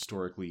a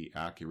historically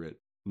accurate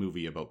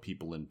movie about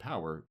people in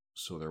power,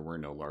 so there were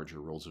no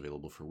larger roles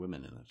available for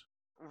women in it.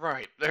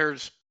 Right.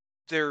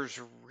 There's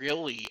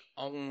really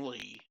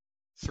only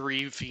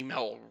 3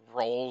 female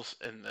roles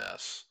in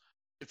this,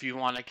 if you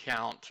want to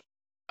count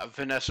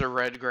Vanessa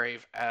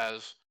Redgrave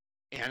as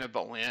Anna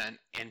Boleyn,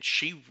 and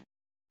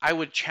I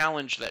would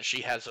challenge that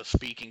she has a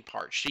speaking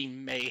part. She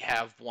may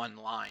have one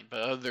line,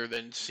 but other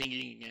than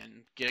singing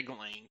and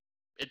giggling,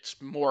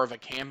 it's more of a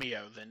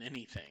cameo than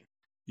anything.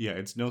 Yeah,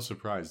 it's no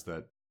surprise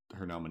that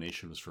her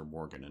nomination was for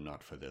Morgan and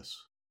not for this,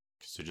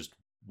 because there just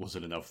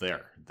wasn't enough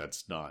there.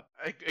 That's not...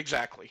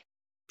 Exactly.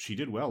 She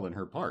did well in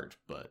her part,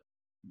 but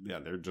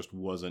there just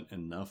wasn't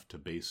enough to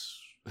base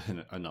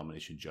a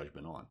nomination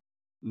judgment on.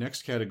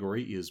 Next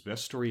category is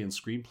Best Story and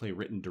Screenplay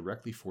Written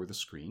Directly for the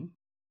Screen.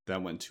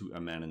 That went to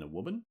A Man and a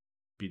Woman,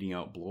 beating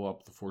out Blow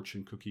Up, The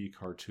Fortune Cookie,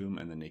 Khartoum,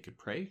 and The Naked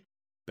Prey.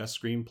 Best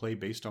Screenplay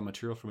based on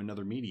material from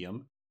another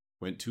medium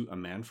went to A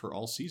Man for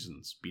All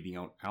Seasons, beating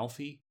out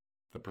Alfie,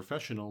 The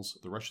Professionals,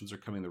 The Russians Are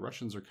Coming, The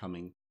Russians Are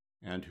Coming,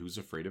 and Who's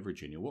Afraid of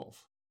Virginia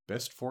Woolf.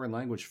 Best Foreign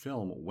Language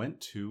Film went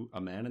to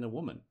A Man and a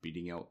Woman,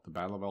 beating out The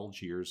Battle of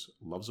Algiers,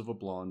 Loves of a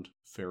Blonde,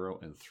 Pharaoh,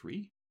 and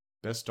 3.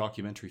 Best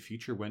Documentary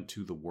Feature went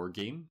to The War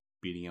Game,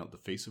 beating out The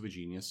Face of a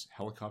Genius,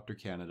 Helicopter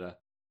Canada,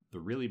 The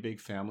Really Big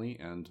Family,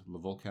 and Le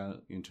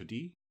Volcan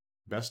Interdit.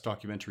 Best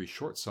Documentary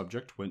Short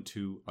Subject went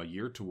to A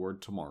Year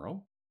Toward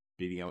Tomorrow,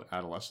 beating out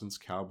Adolescence,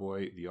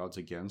 Cowboy, The Odds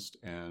Against,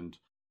 and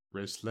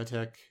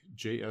Resletek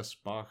J.S.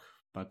 Bach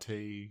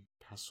Mate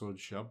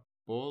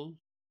Pasojabol,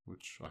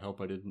 which I hope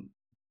I didn't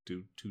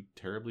do too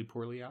terribly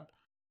poorly at.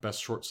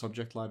 Best Short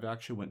Subject Live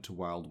Action went to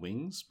Wild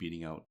Wings,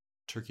 beating out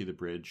Turkey the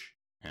Bridge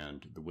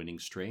and The Winning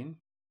Strain.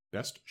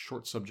 Best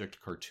Short Subject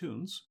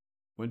Cartoons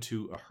went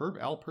to A Herb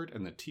Alpert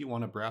and the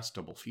Tijuana Brass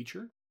Double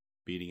Feature,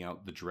 beating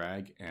out The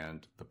Drag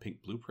and The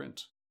Pink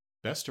Blueprint.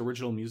 Best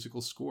Original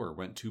Musical Score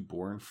went to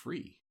Born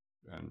Free,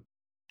 and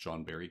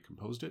John Barry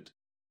composed it,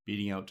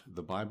 beating out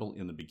The Bible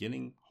in the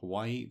Beginning,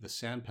 Hawaii, The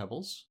Sand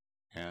Pebbles,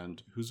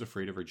 and Who's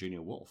Afraid of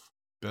Virginia Woolf.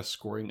 Best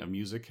Scoring a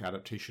Music,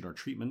 Adaptation, or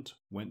Treatment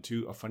went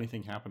to A Funny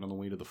Thing Happened on the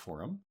Way to the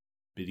Forum,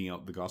 beating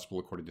out The Gospel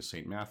According to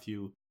St.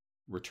 Matthew,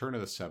 Return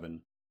of the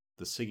Seven,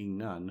 The Singing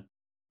Nun,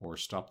 or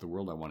Stop the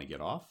World, I Want to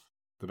Get Off.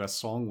 The best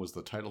song was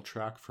the title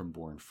track from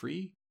Born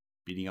Free,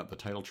 beating out the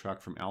title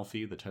track from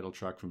Alfie, the title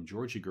track from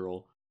Georgie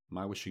Girl,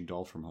 My Wishing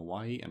Doll from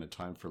Hawaii, and A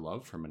Time for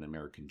Love from An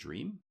American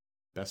Dream.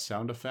 Best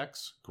Sound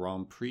Effects,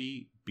 Grand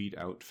Prix beat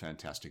out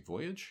Fantastic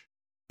Voyage.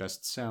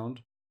 Best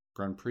Sound,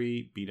 Grand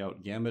Prix beat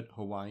out Gambit,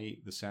 Hawaii,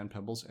 The Sand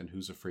Pebbles, and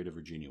Who's Afraid of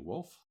Virginia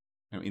Woolf.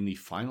 Now, in the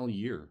final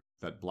year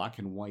that Black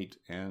and White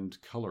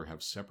and Color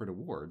have separate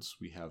awards,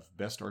 we have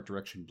Best Art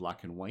Direction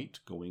Black and White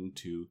going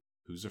to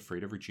Who's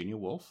Afraid of Virginia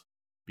Woolf,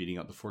 beating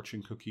out The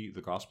Fortune Cookie,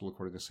 The Gospel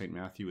According to St.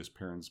 Matthew, His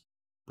Parents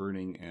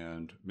Burning,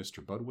 and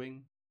Mr.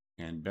 Budwing.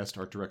 And Best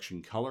Art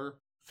Direction Color,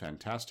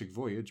 Fantastic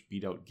Voyage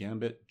beat out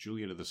Gambit,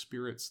 Juliet of the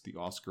Spirits, The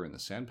Oscar, and The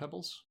Sand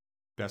Pebbles.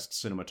 Best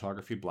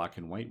Cinematography Black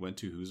and White went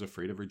to Who's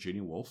Afraid of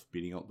Virginia Woolf,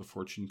 beating out The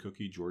Fortune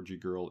Cookie, Georgie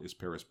Girl, Is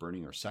Paris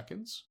Burning, or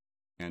Seconds.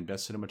 And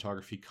Best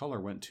Cinematography Color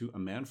went to A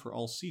Man for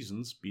All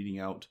Seasons, beating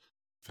out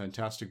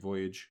Fantastic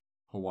Voyage,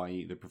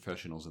 Hawaii, The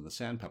Professionals, and The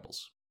Sand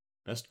Pebbles.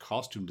 Best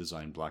Costume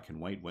Design Black and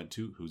White went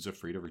to Who's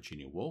Afraid of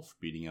Virginia Woolf,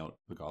 beating out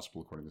The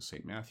Gospel According to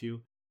St.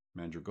 Matthew,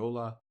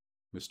 Mandragola,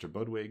 Mr.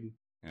 Budwig,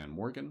 and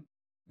Morgan.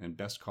 And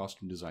Best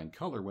Costume Design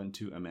Color went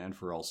to A Man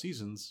for All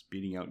Seasons,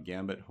 beating out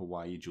Gambit,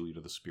 Hawaii, Juliet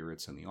of the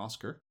Spirits, and The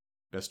Oscar.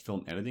 Best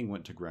Film Editing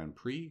went to Grand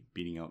Prix,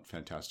 beating out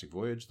Fantastic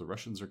Voyage, The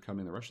Russians Are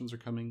Coming, The Russians Are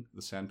Coming,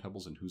 The Sand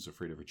Pebbles, and Who's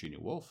Afraid of Virginia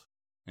Woolf.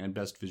 And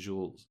Best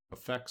Visual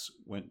Effects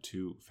went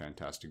to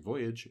Fantastic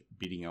Voyage,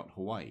 beating out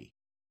Hawaii.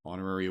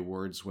 Honorary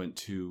awards went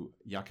to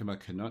Yakima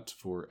Canutt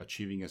for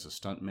achieving as a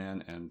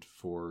stuntman and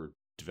for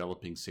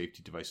developing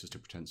safety devices to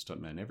protect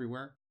stuntmen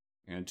everywhere,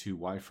 and to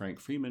Y. Frank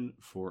Freeman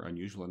for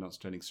unusual and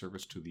outstanding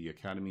service to the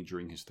Academy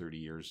during his 30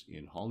 years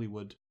in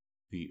Hollywood.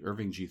 The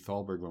Irving G.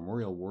 Thalberg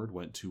Memorial Award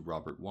went to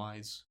Robert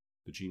Wise.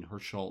 The Jean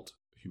Hirschalt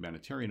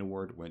Humanitarian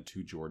Award went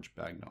to George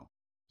Bagnall.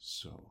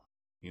 So,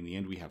 in the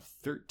end, we have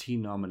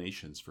 13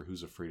 nominations for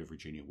Who's Afraid of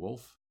Virginia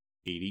Woolf,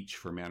 8 each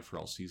for Man for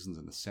All Seasons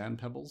and The Sand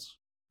Pebbles,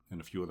 and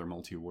a few other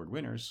multi-award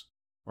winners,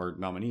 or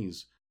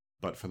nominees.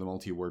 But for the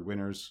multi-award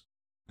winners,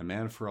 A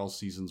Man for All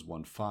Seasons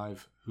won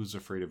 5, Who's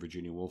Afraid of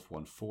Virginia Woolf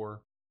won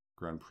 4,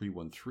 Grand Prix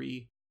won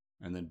 3,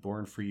 and then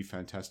Born Free,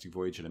 Fantastic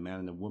Voyage, and A Man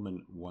and a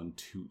Woman won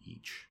 2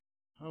 each.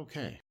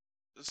 Okay.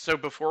 So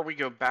before we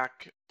go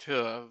back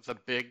to the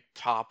big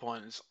top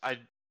ones, I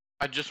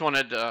just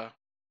wanted to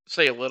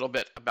say a little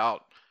bit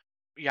about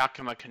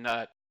Yakima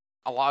Canutt.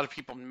 A lot of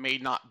people may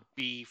not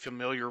be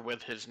familiar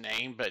with his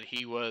name, but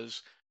he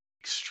was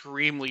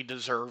extremely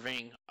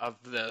deserving of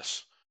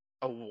this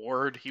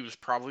award. He was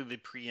probably the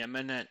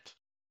preeminent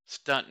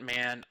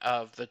stuntman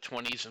of the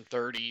 20s and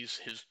 30s.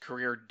 His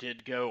career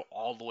did go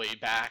all the way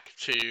back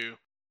to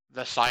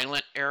the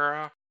silent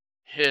era.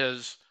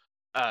 His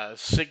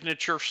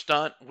signature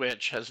stunt,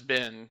 which has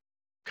been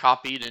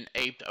copied and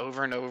aped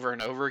over and over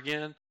and over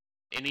again,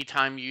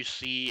 anytime you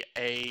see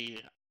a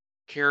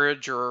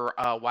carriage or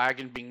a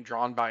wagon being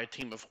drawn by a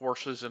team of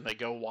horses and they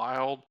go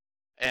wild,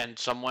 and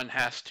someone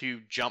has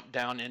to jump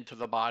down into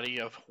the body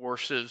of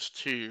horses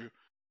to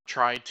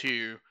try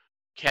to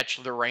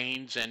catch the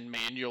reins and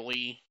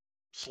manually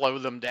slow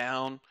them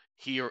down,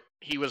 he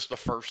was the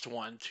first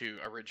one to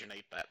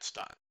originate that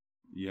stunt.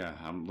 Yeah,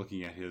 I'm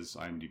looking at his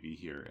IMDb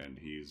here, and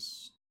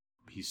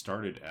he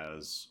started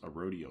as a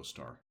rodeo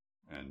star.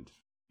 And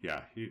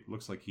yeah, he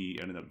looks like he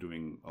ended up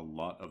doing a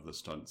lot of the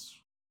stunts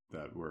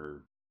that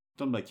were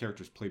done by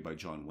characters played by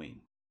John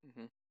Wayne.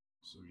 Mm-hmm.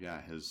 So yeah,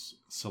 his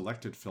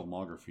selected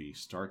filmography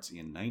starts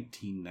in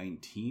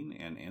 1919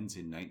 and ends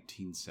in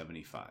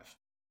 1975.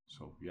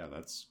 So yeah,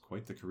 that's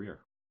quite the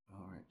career.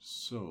 All right,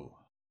 so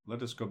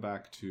let us go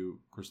back to,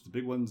 of course, the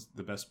big ones,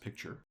 the Best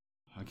Picture.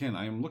 Again,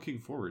 I am looking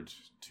forward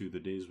to the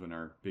days when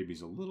our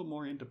baby's a little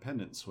more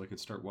independent so I could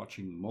start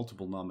watching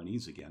multiple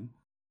nominees again.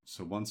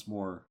 So once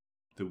more,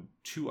 The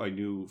two I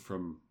knew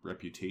from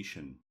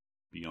reputation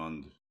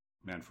beyond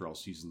Man for All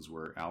Seasons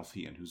were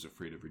Alfie and Who's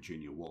Afraid of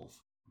Virginia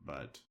Woolf.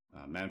 But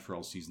Man for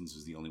All Seasons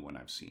is the only one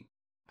I've seen.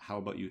 How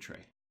about you,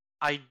 Trey?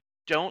 I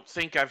don't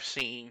think I've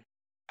seen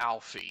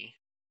Alfie.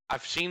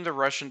 I've seen The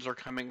Russians Are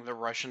Coming, The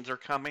Russians Are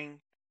Coming,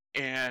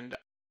 and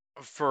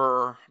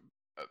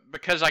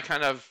because I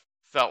kind of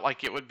felt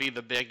like it would be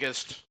the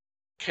biggest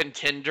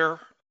contender,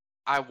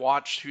 I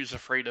watched Who's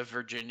Afraid of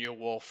Virginia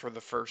Woolf for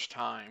the first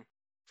time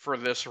for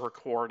this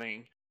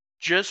recording,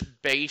 just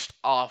based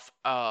off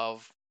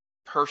of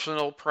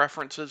personal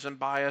preferences and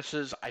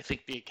biases. I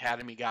think the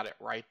Academy got it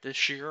right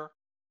this year.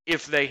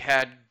 If they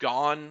had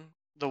gone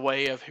the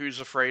way of Who's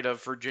Afraid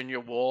of Virginia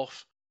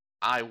Woolf,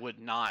 I would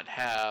not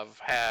have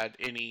had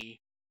any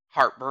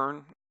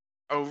heartburn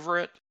over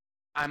it.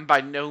 I'm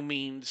by no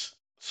means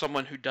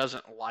someone who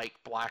doesn't like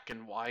black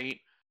and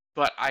white,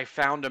 but I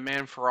found A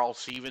Man for All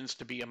Seasons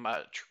to be a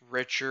much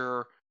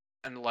richer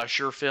and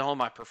lusher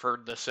film. I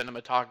preferred the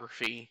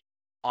cinematography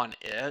on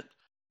it.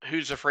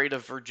 Who's Afraid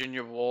of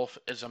Virginia Woolf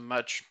is a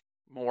much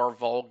more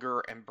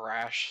vulgar and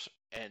brash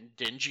and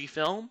dingy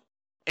film,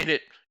 and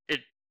it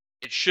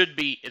should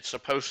be, it's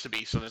supposed to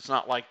be, so it's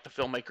not like the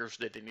filmmakers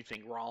did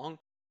anything wrong,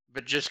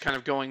 but just kind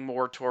of going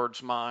more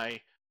towards my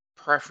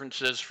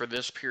preferences for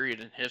this period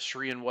in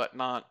history and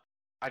whatnot,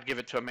 I'd give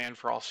it to A Man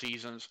for All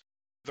Seasons.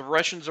 The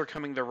Russians Are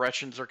Coming, The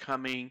Russians Are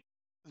Coming.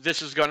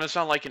 This is going to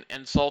sound like an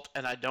insult,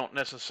 and I don't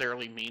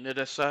necessarily mean it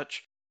as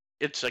such.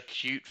 It's a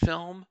cute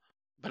film,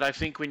 but I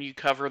think when you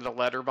cover the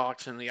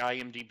Letterboxd and the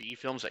IMDb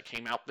films that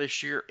came out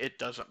this year, it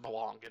doesn't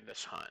belong in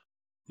this hunt.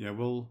 Yeah,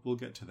 we'll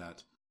get to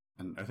that.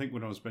 And I think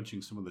when I was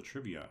mentioning some of the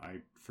trivia, I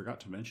forgot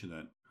to mention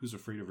that Who's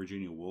Afraid of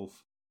Virginia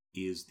Woolf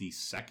is the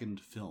second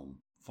film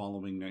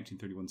following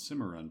 1931's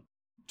Cimarron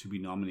to be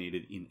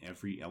nominated in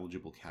every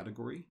eligible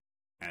category,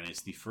 and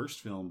it's the first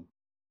film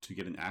to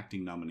get an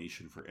acting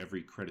nomination for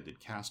every credited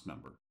cast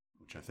member,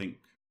 which I think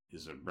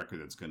is a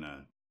record that's going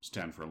to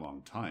stand for a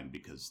long time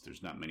because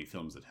there's not many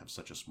films that have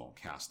such a small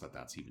cast that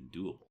that's even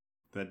doable.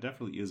 That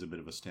definitely is a bit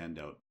of a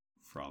standout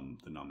from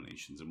the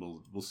nominations, and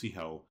we'll see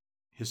how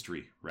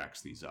history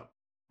racks these up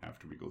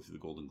after we go through the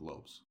Golden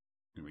Globes.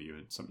 Anyway, you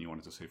had something you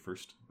wanted to say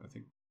first, I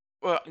think?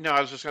 Well, no,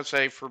 I was just going to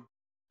say for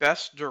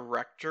Best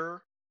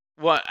Director,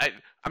 well,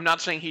 I'm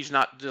not saying he's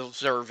not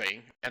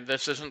deserving, and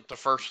this isn't the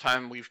first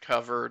time we've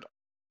covered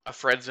a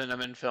Fred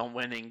Zinnemann film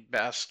winning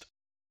Best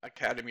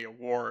Academy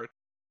Award.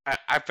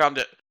 I found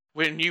it,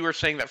 when you were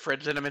saying that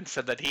Fred Zinnemann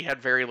said that he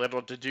had very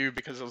little to do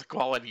because of the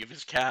quality of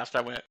his cast,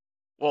 I went,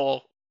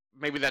 well,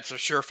 maybe that's a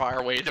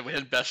surefire way to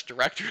win Best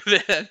Director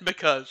then,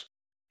 because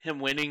him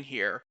winning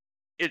here,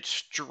 it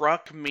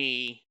struck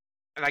me,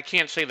 and I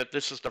can't say that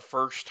this is the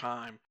first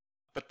time,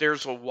 but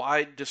there's a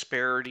wide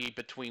disparity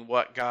between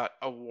what got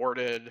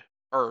awarded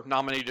or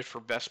nominated for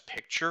Best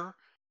Picture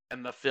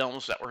and the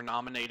films that were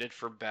nominated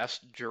for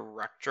Best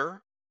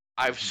Director.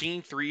 I've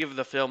seen 3 of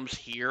the films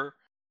here.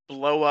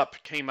 Blow Up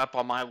came up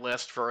on my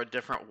list for a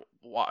different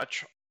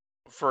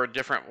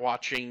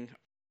watching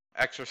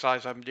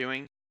exercise I'm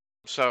doing.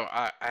 So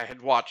I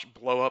had watched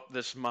Blow Up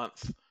this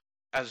month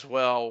as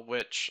well,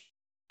 which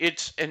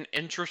it's an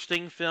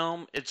interesting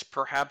film. It's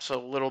perhaps a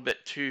little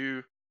bit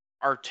too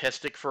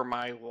artistic for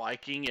my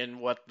liking in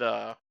what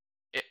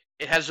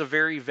it has a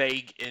very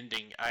vague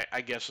ending,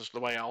 I guess is the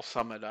way I'll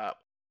sum it up.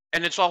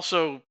 And it's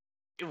also,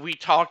 we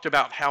talked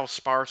about how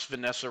sparse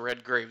Vanessa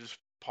Redgrave's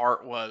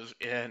part was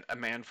in A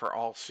Man for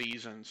All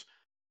Seasons.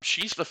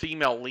 She's the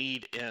female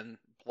lead in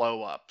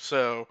Blow Up.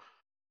 So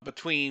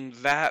between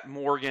that,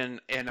 Morgan,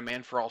 and A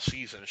Man for All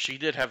Seasons, she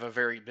did have a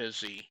very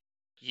busy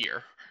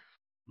year.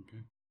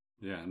 Okay.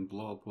 Yeah, and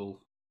Blow Up will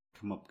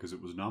come up because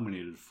it was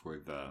nominated for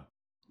the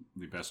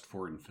Best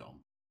Foreign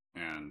Film.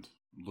 And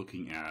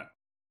looking at,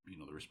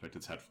 the respect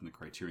it's had from the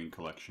Criterion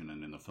Collection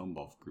and in the Film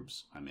Buff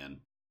groups I'm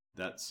in,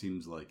 that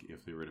seems like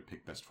if they were to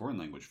pick Best Foreign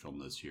Language Film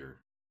this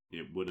year,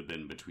 it would have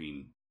been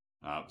between,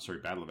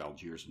 Battle of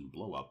Algiers and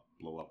Blow Up.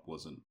 Blow Up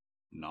wasn't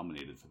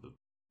nominated for the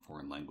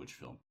foreign language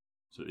film.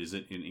 So is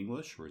it in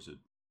English or is it?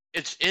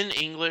 It's in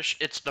English.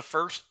 It's the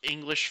first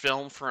English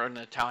film for an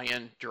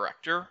Italian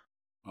director.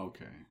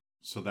 Okay.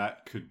 So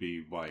that could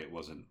be why it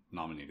wasn't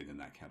nominated in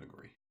that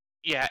category.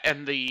 Yeah,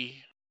 and the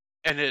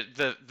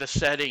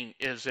setting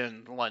is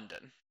in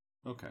London.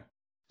 Okay.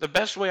 The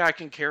best way I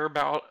can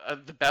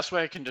the best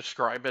way I can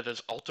describe it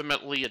is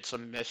ultimately it's a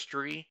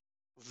mystery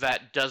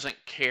that doesn't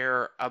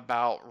care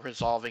about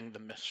resolving the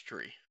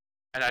mystery.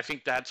 And I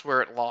think that's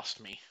where it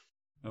lost me.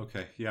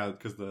 Okay, yeah,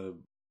 because the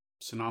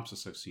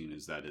synopsis I've seen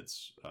is that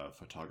it's a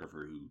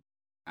photographer who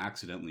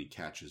accidentally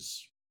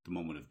catches the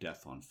moment of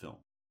death on film.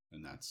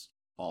 And that's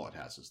all it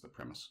has is the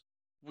premise.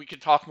 We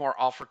could talk more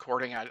off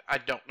recording. I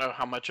don't know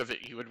how much of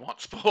it you would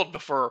want spoiled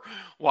before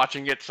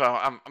watching it, so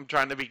I'm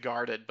trying to be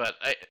guarded. But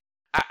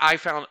I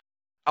found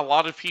a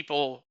lot of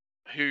people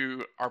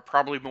who are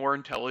probably more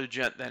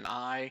intelligent than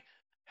I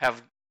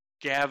have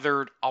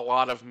gathered a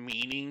lot of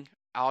meaning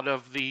out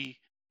of the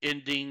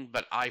ending,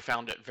 but I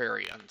found it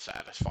very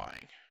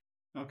unsatisfying.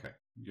 Okay.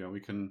 Yeah, we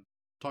can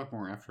talk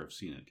more after I've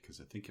seen it, because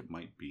I think it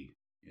might be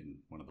in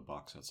one of the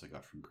box sets I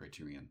got from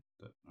Criterion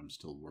that I'm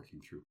still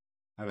working through.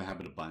 I have a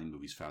habit of buying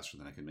movies faster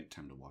than I can make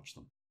time to watch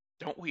them.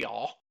 Don't we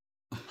all?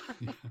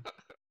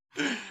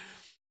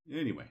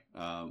 Anyway,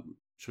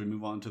 should we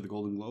move on to the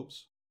Golden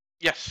Globes?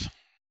 Yes.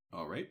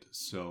 All right.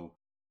 So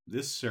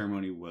this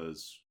ceremony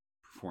was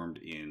performed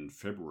in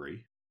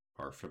February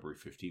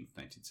 15th,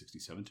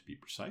 1967 to be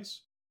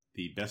precise.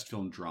 The Best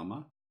Film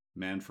Drama,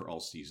 Man for All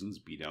Seasons,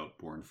 beat out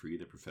Born Free,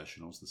 The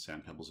Professionals, The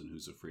Sand Pebbles, and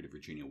Who's Afraid of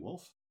Virginia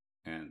Woolf.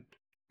 And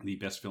the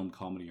Best Film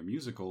Comedy or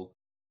Musical,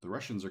 The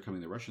Russians Are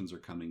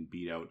Coming,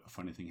 beat out A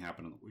Funny Thing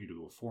Happened on the Way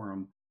to a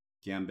Forum,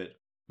 Gambit,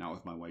 Not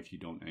With My Wife You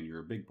Don't, and You're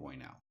a Big Boy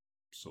Now.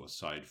 So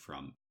aside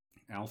from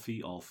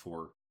Alfie, all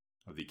 4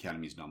 of the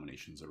Academy's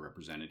nominations are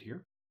represented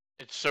here.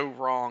 It's so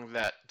wrong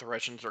that The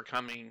Russians Are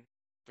Coming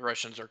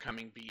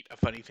beat A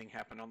Funny Thing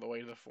Happened on the Way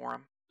to the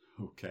Forum.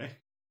 Okay.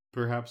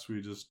 Perhaps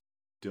we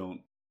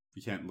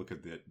can't look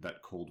at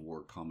that Cold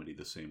War comedy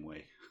the same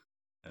way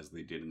as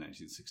they did in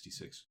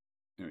 1966.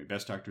 Anyway,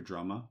 Best Actor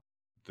Drama,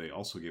 they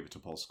also gave it to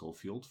Paul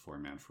Scofield for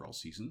Man for All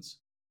Seasons,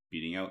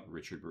 beating out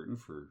Richard Burton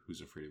for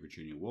Who's Afraid of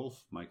Virginia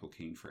Woolf, Michael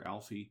Caine for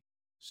Alfie,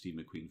 Steve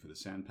McQueen for The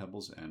Sand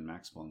Pebbles, and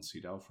Max von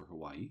Sydow for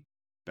Hawaii.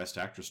 Best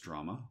Actress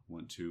Drama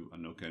went to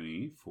Anoka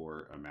Nui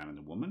for A Man and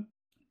a Woman,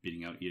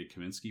 beating out Ida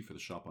Kaminsky for The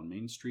Shop on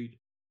Main Street,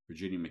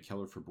 Virginia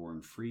McKellar for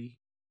Born Free,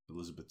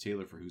 Elizabeth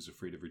Taylor for Who's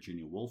Afraid of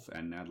Virginia Woolf,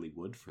 and Natalie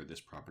Wood for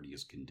This Property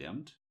is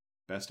Condemned.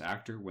 Best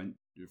Actor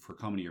for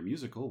Comedy or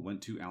Musical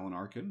went to Alan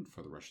Arkin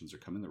for The Russians Are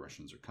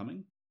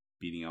Coming,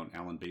 beating out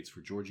Alan Bates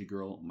for Georgie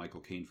Girl,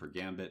 Michael Caine for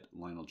Gambit,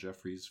 Lionel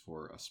Jeffries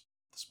for The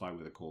Spy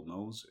with a Cold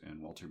Nose,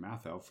 and Walter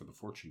Matthau for The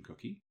Fortune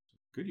Cookie.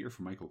 Good year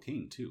for Michael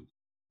Caine, too,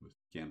 with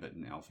Gambit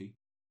and Alfie.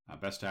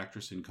 Best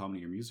Actress in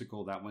Comedy or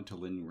Musical, that went to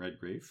Lynn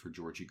Redgrave for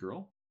Georgie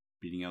Girl,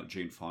 beating out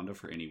Jane Fonda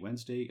for Any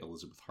Wednesday,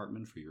 Elizabeth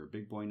Hartman for You're a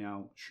Big Boy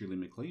Now, Shirley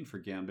MacLaine for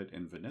Gambit,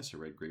 and Vanessa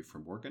Redgrave for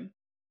Morgan.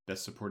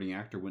 Best Supporting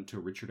Actor went to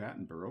Richard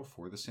Attenborough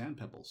for The Sand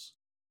Pebbles,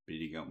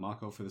 beating out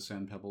Mako for The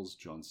Sand Pebbles,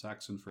 John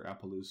Saxon for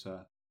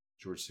Appaloosa,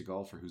 George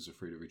Segal for Who's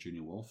Afraid of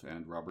Virginia Woolf,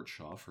 and Robert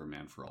Shaw for A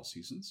Man for All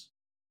Seasons.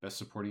 Best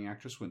Supporting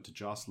Actress went to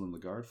Jocelyn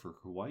Lagarde for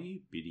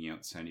Hawaii, beating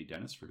out Sandy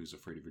Dennis for Who's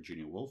Afraid of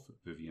Virginia Woolf,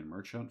 Vivian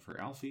Merchant for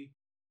Alfie,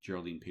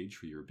 Geraldine Page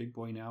for You're a Big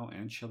Boy Now,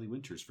 and Shelley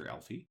Winters for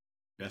Alfie.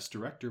 Best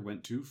Director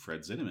went to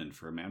Fred Zinnemann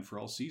for A Man for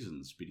All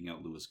Seasons, beating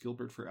out Lewis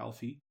Gilbert for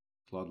Alfie,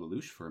 Claude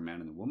Lelouch for A Man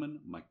and a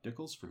Woman, Mike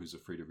Nichols for Who's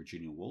Afraid of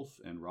Virginia Woolf,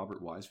 and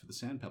Robert Wise for The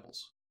Sand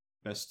Pebbles.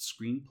 Best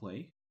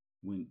Screenplay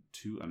went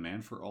to A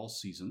Man for All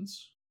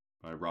Seasons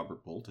by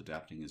Robert Bolt,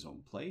 adapting his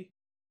own play,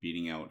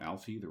 beating out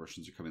Alfie, The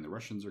Russians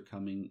Are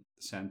Coming,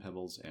 The Sand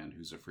Pebbles, and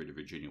Who's Afraid of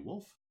Virginia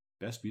Woolf.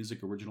 Best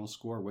Music Original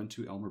Score went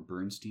to Elmer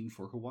Bernstein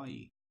for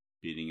Hawaii,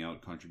 beating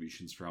out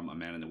contributions from A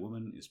Man and a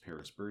Woman, Is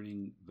Paris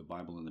Burning, The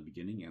Bible in the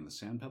Beginning, and The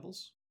Sand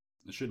Pebbles.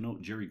 I should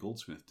note Jerry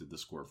Goldsmith did the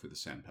score for The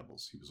Sand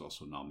Pebbles. He was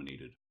also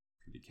nominated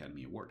for the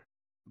Academy Award.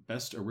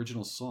 Best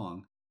Original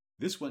Song,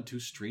 this went to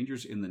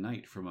Strangers in the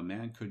Night from A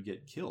Man Could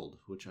Get Killed,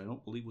 which I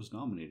don't believe was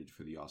nominated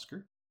for the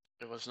Oscar.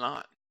 It was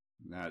not.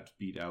 That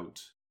beat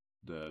out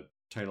the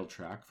title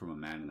track from A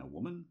Man and a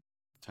Woman,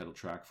 the title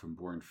track from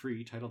Born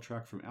Free, title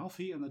track from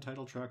Alfie, and the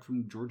title track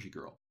from Georgie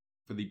Girl.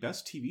 For the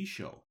Best TV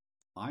Show,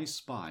 I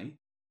Spy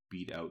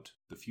beat out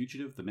The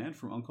Fugitive, The Man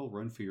from U.N.C.L.E.,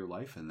 Run for Your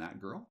Life, and That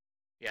Girl.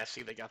 Yeah,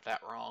 see, they got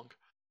that wrong.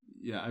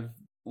 Yeah, I've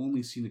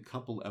only seen a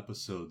couple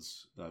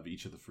episodes of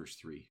each of the first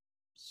 3.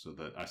 So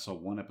that I saw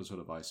one episode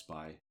of I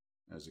Spy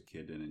as a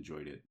kid and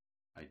enjoyed it.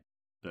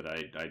 But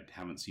I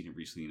haven't seen it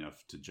recently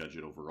enough to judge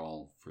it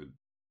overall for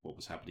what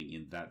was happening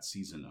in that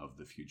season of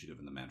The Fugitive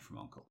and The Man from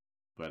U.N.C.L.E.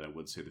 But I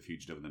would say The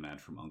Fugitive and The Man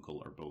from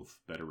U.N.C.L.E. are both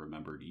better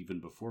remembered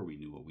even before we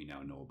knew what we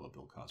now know about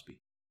Bill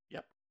Cosby.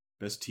 Yep.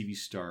 Best TV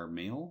Star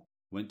Male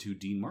went to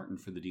Dean Martin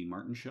for The Dean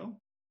Martin Show,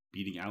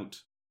 beating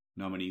out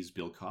nominees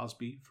Bill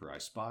Cosby for I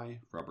Spy,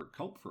 Robert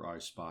Culp for I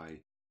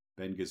Spy,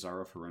 Ben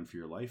Gazzara for Run for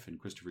Your Life, and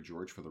Christopher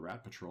George for The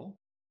Rat Patrol.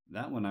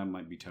 That one I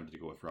might be tempted to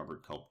go with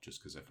Robert Culp just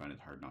because I find it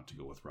hard not to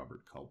go with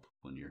Robert Culp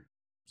when you're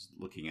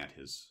looking at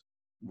his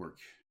work.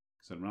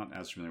 Because I'm not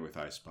as familiar with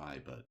I Spy,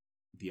 but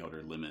The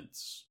Outer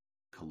Limits,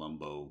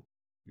 Columbo,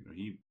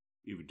 he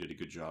even did a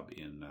good job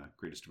in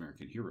Greatest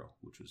American Hero,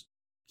 which was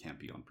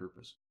campy on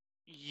purpose.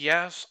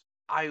 Yes,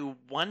 I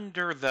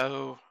wonder,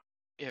 though,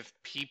 if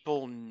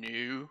people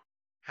knew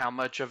how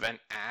much of an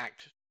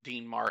act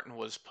Dean Martin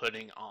was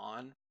putting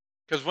on.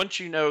 Because once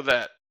you know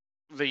that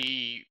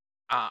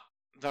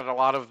that a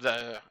lot of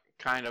the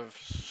kind of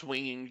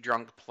swinging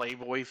drunk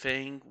playboy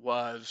thing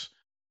was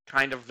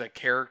kind of the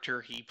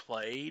character he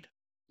played,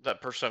 the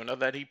persona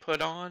that he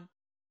put on.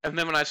 And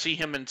then when I see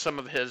him in some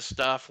of his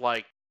stuff,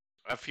 like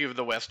a few of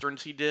the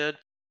westerns he did,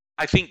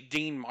 I think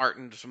Dean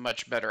Martin's a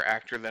much better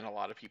actor than a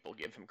lot of people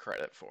give him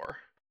credit for.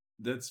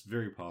 That's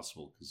very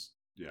possible, because,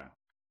 yeah,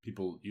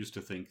 people used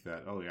to think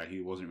that, oh yeah,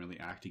 he wasn't really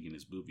acting in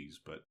his movies,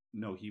 but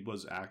no, he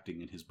was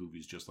acting in his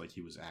movies just like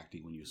he was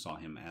acting when you saw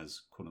him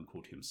as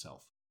quote-unquote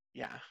himself.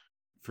 Yeah.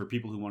 For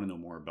people who want to know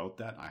more about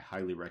that, I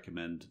highly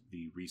recommend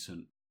the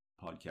recent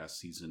podcast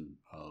season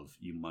of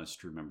You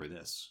Must Remember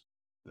This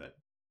that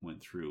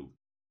went through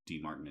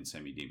Dean Martin and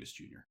Sammy Davis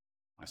Jr.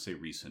 I say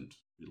recent.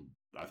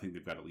 I think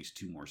they've got at least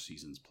 2 more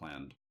seasons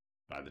planned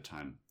by the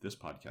time this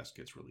podcast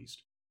gets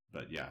released.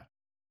 But yeah,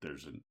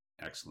 there's an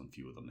excellent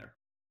few of them there.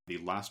 The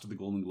last of the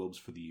Golden Globes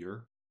for the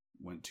year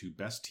went to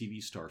Best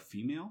TV Star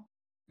Female,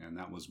 and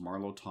that was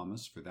Marlo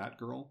Thomas for That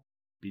Girl,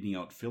 beating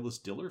out Phyllis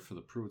Diller for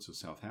The Pruitts of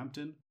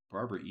Southampton,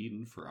 Barbara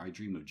Eden for I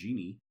Dream of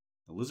Jeannie,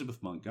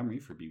 Elizabeth Montgomery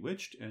for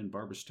Bewitched, and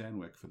Barbara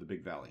Stanwyck for The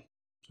Big Valley.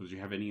 So did you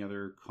have any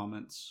other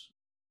comments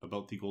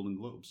about the Golden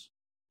Globes?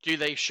 Do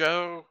they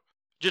show,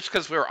 just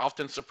because we're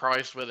often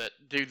surprised with it,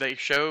 do they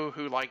show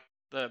who, like,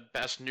 the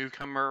best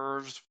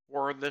newcomers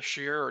were this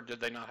year, or did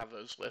they not have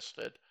those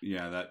listed?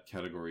 Yeah, that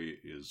category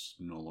is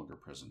no longer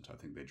present. I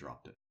think they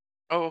dropped it.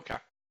 Oh, okay.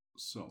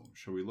 So,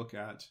 shall we look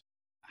at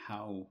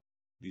how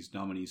these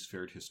nominees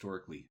fared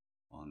historically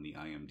on the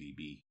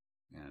IMDb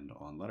and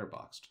on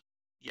Letterboxd?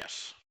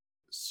 Yes.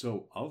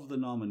 So, of the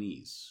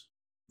nominees,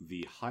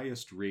 the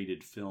highest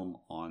rated film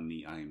on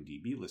the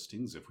IMDb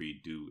listings, if we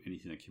do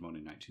anything that came out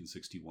in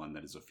 1961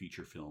 that is a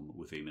feature film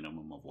with a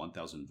minimum of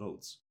 1,000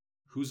 votes,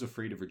 Who's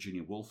Afraid of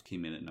Virginia Woolf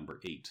came in at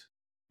number 8,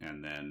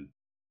 and then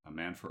A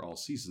Man for All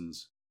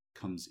Seasons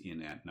comes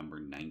in at number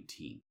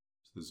 19.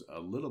 So there's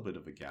a little bit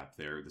of a gap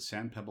there. The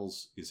Sand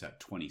Pebbles is at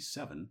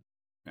 27,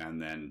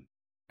 and then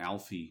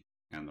Alfie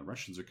and The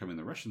Russians Are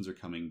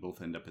Coming both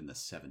end up in the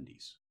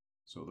 70s.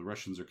 So The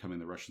Russians Are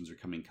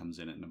Coming comes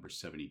in at number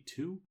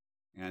 72,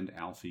 and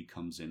Alfie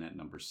comes in at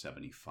number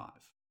 75.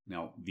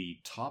 Now, the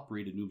top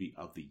rated movie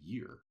of the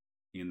year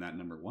in that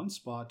number 1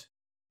 spot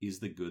is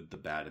The Good, the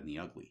Bad, and the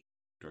Ugly,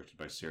 directed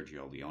by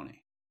Sergio Leone.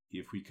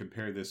 If we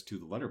compare this to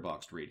the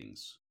Letterboxd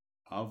ratings,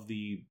 of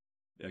the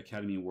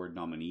Academy Award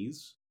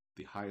nominees,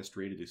 the highest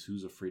rated is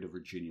Who's Afraid of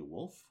Virginia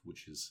Woolf,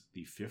 which is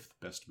the 5th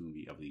best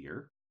movie of the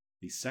year.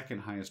 The second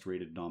highest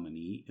rated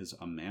nominee is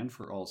A Man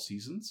for All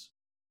Seasons,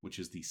 which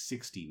is the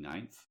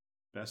 69th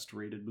best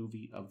rated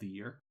movie of the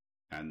year.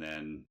 And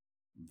then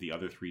the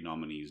other 3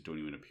 nominees don't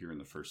even appear in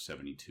the first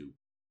 72.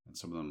 And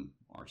some of them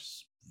are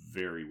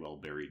very well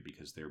buried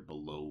because they're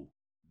below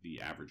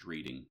the average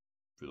rating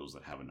for those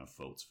that have enough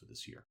votes for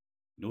this year.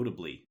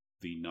 Notably,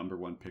 the number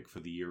 1 pick for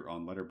the year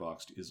on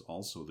Letterboxd is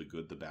also The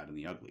Good, the Bad, and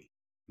the Ugly.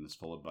 And it's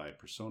followed by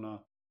Persona,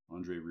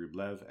 Andrei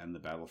Rublev, and The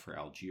Battle for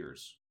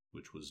Algiers,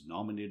 which was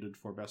nominated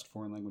for Best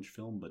Foreign Language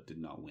Film but did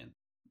not win.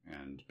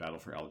 And Battle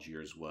for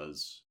Algiers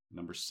was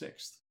number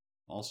 6th,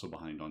 also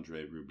behind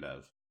Andrei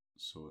Rublev.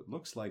 So it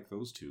looks like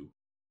those two,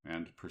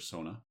 and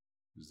Persona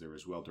is there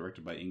as well,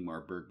 directed by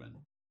Ingmar Bergman.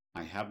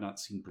 I have not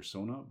seen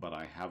Persona, but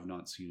I have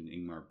not seen an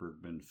Ingmar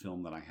Bergman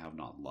film that I have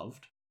not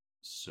loved.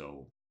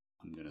 So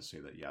I'm going to say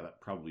that, yeah,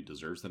 that probably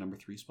deserves the number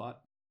 3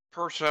 spot.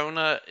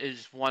 Persona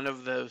is one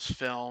of those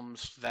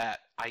films that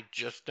I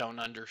just don't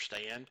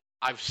understand.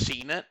 I've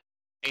seen it,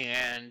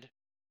 and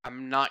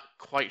I'm not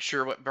quite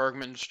sure what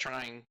Bergman's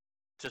trying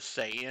to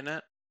say in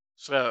it.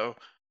 So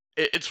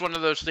it's one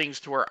of those things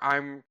to where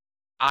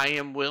I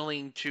am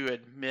willing to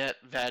admit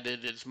that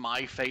it is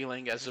my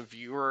failing as a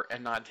viewer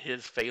and not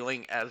his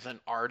failing as an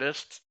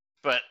artist.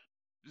 But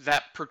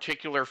that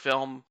particular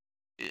film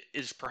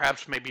is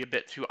perhaps maybe a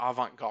bit too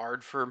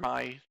avant-garde for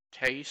my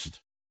taste.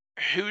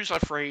 Who's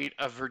Afraid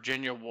of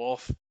Virginia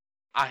Woolf,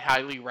 I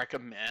highly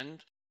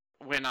recommend.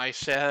 When I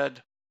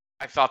said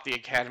I thought the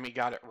Academy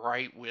got it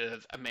right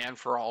with A Man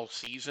for All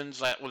Seasons,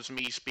 that was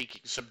me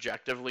speaking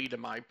subjectively to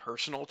my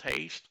personal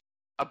taste.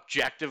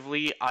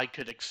 Objectively, I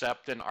could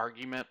accept an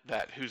argument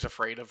that Who's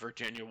Afraid of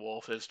Virginia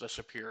Woolf is the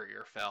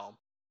superior film.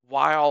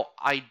 While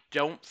I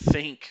don't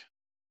think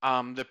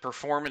the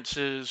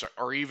performances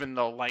or even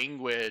the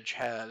language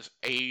has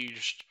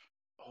aged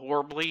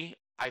horribly,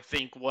 I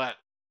think what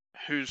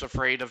Who's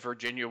Afraid of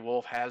Virginia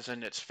Woolf has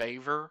in its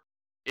favor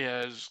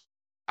is,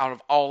 out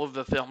of all of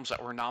the films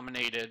that were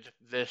nominated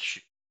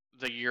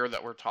the year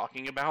that we're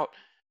talking about,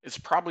 it's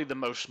probably the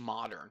most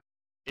modern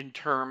in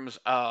terms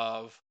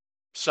of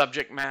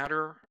subject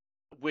matter,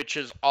 which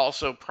has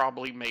also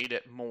probably made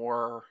it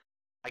more,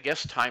 I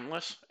guess,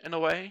 timeless in a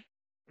way.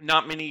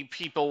 Not many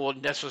people will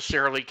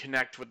necessarily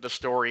connect with the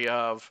story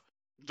of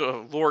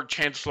the Lord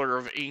Chancellor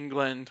of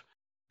England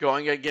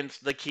going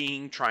against the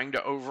king, trying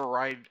to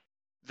override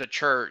the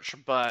church,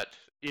 but,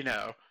 you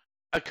know,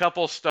 a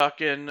couple stuck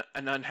in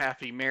an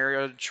unhappy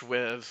marriage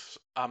with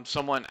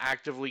someone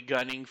actively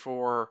gunning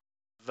for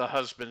the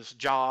husband's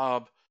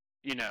job,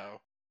 you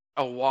know,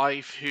 a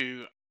wife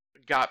who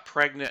got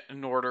pregnant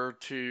and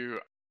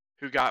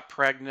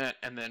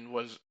then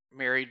was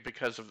married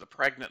because of the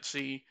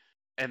pregnancy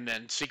and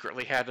then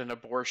secretly had an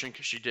abortion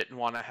because she didn't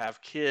want to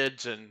have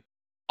kids. And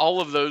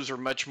all of those are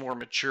much more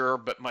mature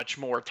but much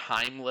more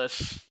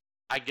timeless,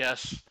 I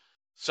guess,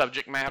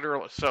 subject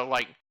matter. So,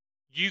 like,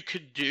 you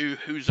could do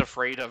Who's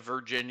Afraid of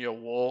Virginia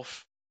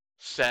Woolf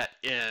set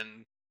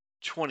in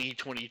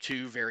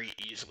 2022 very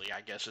easily, I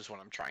guess is what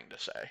I'm trying to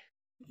say.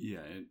 Yeah,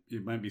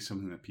 it might be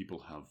something that people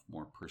have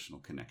more personal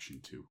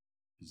connection to.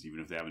 Because even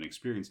if they haven't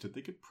experienced it,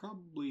 they could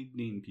probably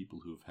name people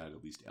who have had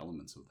at least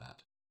elements of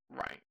that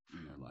right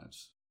in their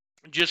lives.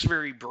 Just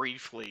very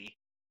briefly,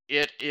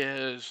 it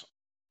is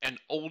an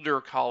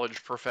older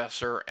college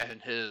professor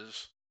and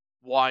his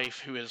wife,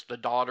 who is the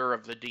daughter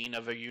of the dean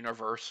of a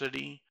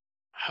university,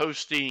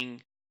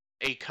 hosting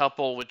a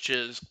couple, which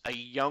is a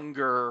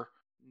younger,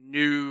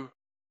 new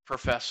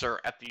professor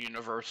at the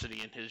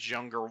university and his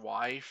younger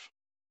wife,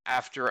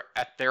 at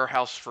their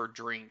house for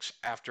drinks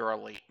after a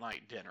late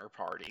night dinner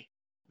party.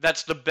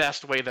 That's the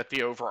best way that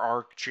the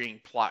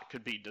overarching plot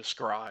could be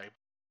described.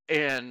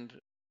 And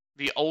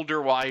the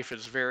older wife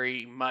is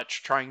very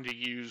much trying to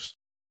use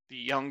the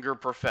younger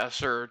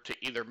professor to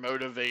either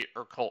motivate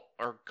or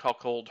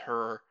cuckold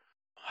her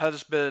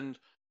husband.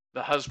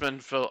 The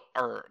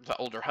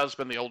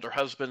older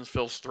husband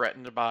feels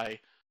threatened by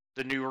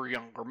the newer,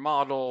 younger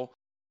model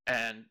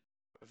and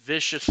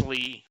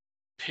viciously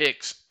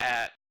picks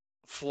at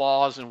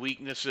flaws and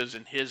weaknesses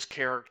in his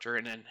character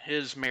and in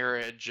his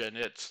marriage, and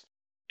it's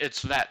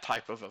that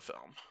type of a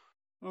film.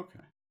 Okay.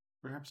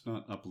 Perhaps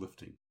not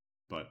uplifting,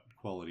 but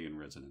quality and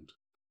resonant.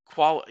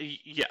 Quality,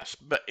 yes,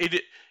 but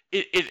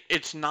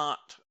it's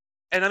not.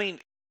 And I mean,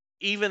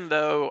 even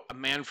though A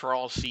Man for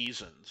All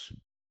Seasons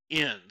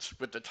ends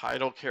with the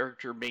title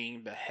character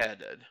being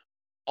beheaded,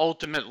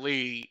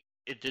 ultimately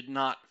it did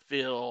not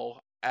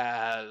feel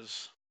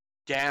as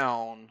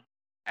down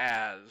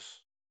as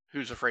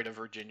Who's Afraid of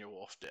Virginia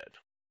Woolf did.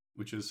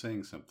 Which is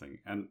saying something.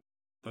 And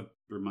that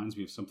reminds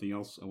me of something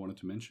else I wanted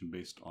to mention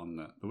based on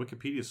the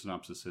Wikipedia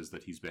synopsis says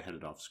that he's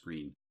beheaded off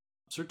screen.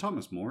 Sir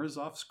Thomas More is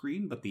off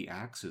screen, but the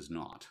axe is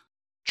not.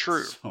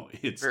 True. So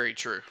it's very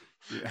true.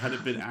 Had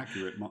it been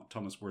accurate,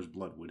 Thomas More's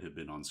blood would have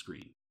been on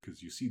screen,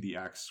 because you see the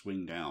axe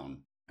swing down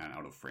and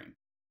out of frame.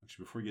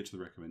 Actually, before we get to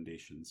the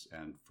recommendations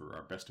and for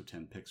our best of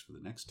 10 picks for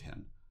the next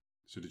 10,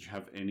 so did you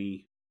have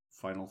any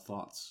final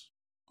thoughts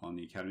on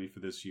the Academy for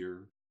this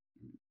year?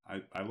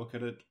 I look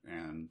at it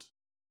and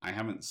I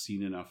haven't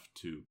seen enough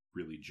to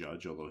really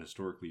judge, although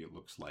historically it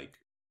looks like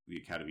the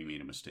Academy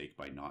made a mistake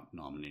by not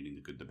nominating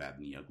The Good, the Bad,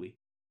 and the Ugly.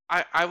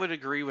 I would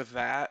agree with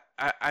that.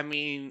 I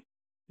mean...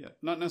 Yeah,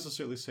 not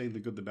necessarily saying The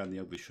Good, the Bad, and the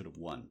Ugly should have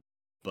won,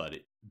 but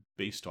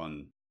based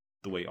on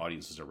the way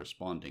audiences are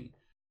responding,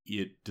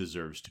 it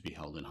deserves to be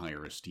held in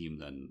higher esteem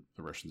than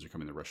The Russians Are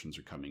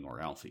Coming,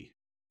 or Alfie.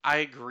 I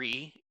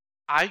agree.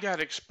 I got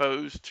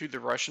exposed to The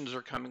Russians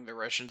Are Coming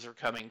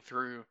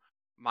through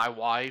my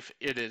wife.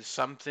 It is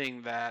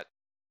something that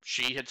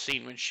she had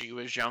seen when she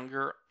was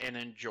younger and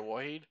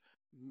enjoyed.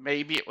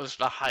 Maybe it was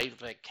the hype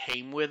that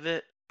came with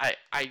it.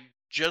 I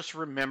just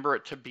remember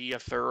it to be a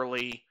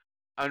thoroughly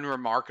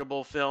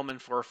unremarkable film,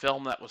 and for a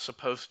film that was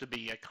supposed to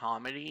be a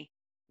comedy,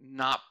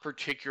 not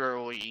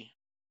particularly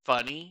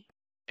funny.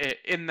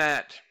 In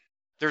that,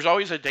 there's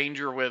always a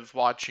danger with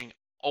watching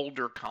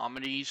older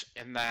comedies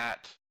in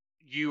that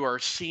you are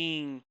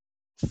seeing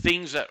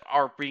things that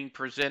are being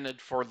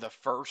presented for the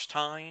first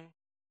time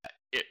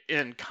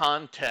in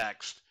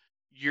context.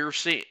 You're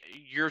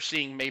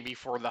seeing maybe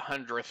for the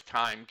 100th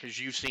time because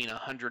you've seen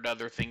 100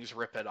 other things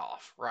rip it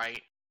off,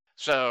 right?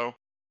 So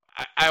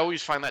I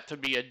always find that to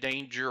be a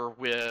danger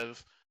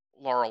with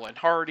Laurel and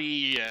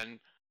Hardy and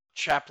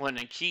Chaplin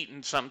and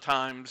Keaton.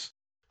 Sometimes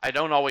I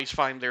don't always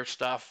find their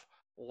stuff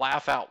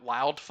laugh out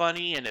loud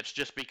funny, and it's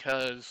just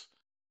because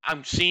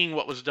I'm seeing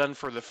what was done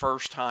for the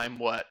first time,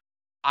 what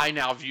I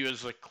now view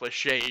as a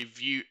cliche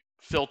view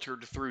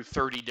filtered through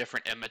 30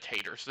 different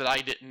imitators that I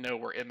didn't know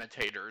were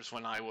imitators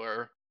when I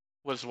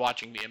was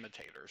watching The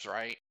Imitators,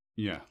 right?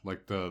 Yeah,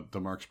 like the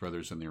Marx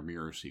Brothers and their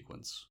mirror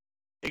sequence.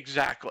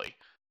 Exactly.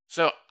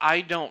 So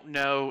I don't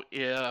know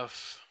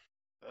if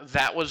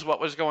that was what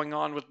was going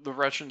on with The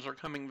Russians Are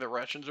Coming,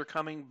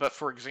 but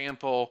for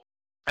example,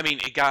 I mean,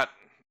 it got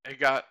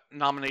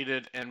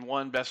nominated and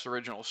won Best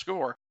Original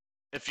Score.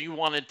 If you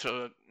wanted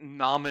to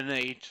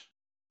nominate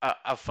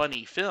a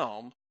funny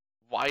film,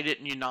 why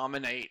didn't you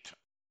nominate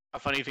A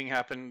Funny Thing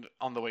Happened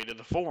on the Way to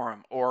the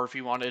Forum? Or if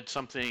you wanted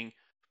something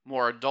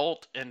more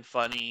adult and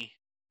funny,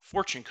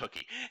 Fortune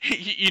Cookie.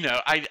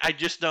 I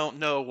just don't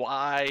know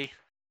why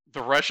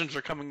The Russians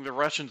Are Coming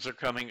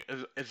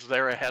is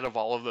there ahead of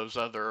all of those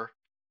other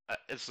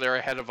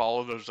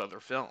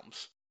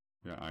films.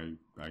 Yeah,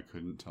 I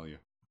couldn't tell you.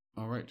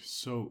 All right,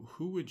 so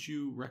who would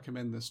you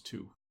recommend this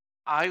to?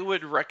 I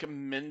would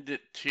recommend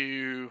it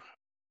to,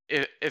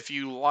 if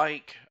you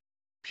like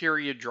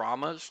period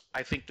dramas,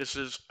 I think this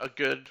is a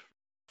good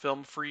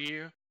film for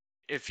you.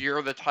 If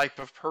you're the type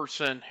of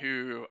person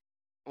who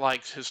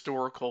likes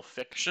historical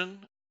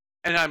fiction,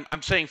 and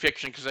I'm saying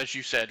fiction because, as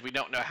you said, we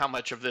don't know how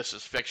much of this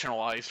is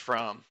fictionalized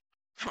from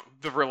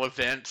the real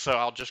event, so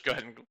I'll just go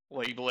ahead and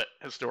label it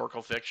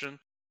historical fiction.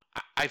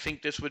 I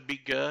think this would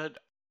be good.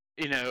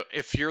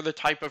 If you're the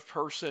type of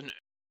person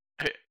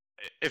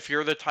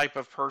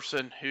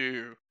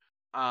who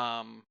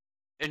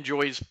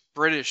enjoys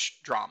British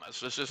dramas,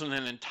 this isn't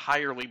an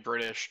entirely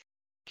British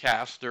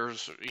cast.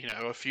 There's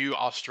a few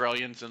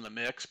Australians in the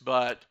mix,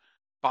 but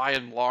by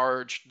and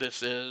large,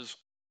 this is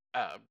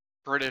a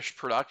British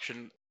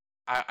production.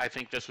 I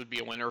think this would be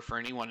a winner for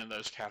anyone in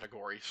those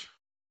categories.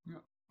 Yeah,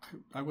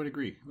 I would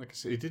agree. Like I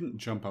said, it didn't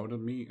jump out at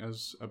me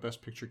as a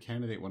Best Picture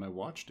candidate when I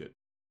watched it,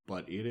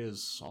 but it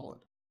is solid.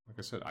 Like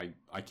I said,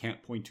 I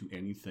can't point to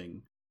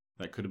anything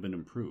that could have been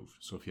improved.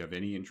 So if you have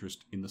any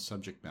interest in the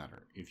subject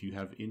matter, if you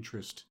have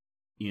interest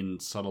in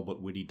subtle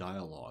but witty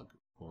dialogue,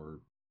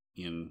 or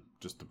in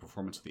just the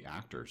performance of the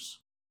actors,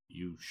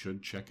 you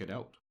should check it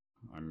out.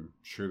 I'm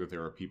sure that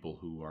there are people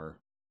who are,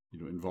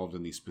 involved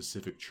in these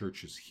specific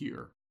churches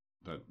here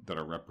that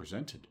are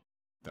represented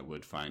that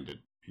would find it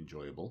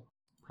enjoyable.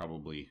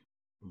 Probably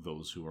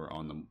those who are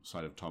on the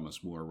side of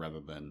Thomas More rather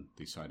than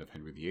the side of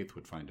Henry VIII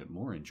would find it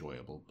more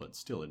enjoyable, but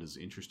still it is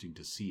interesting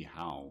to see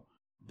how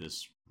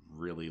this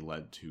really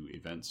led to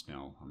events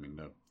now. I mean,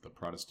 the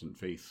Protestant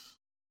faith,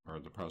 or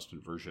the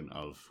Protestant version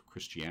of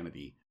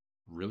Christianity,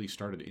 really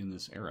started in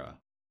this era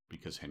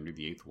because Henry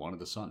VIII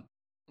wanted a son.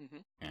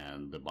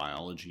 And the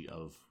biology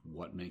of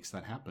what makes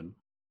that happen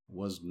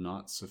was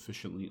not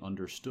sufficiently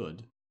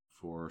understood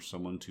for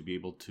someone to be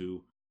able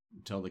to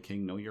tell the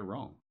king, no, you're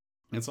wrong.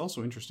 It's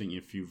also interesting,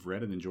 if you've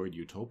read and enjoyed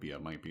Utopia,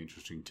 it might be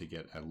interesting to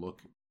get a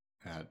look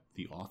at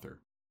the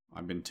author.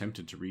 I've been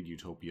tempted to read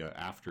Utopia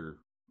after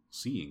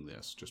seeing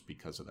this, just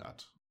because of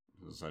that.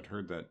 Because I'd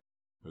heard that,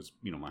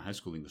 my high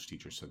school English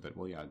teacher said that,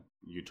 well, yeah,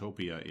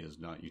 Utopia is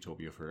not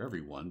Utopia for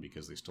everyone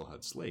because they still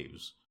had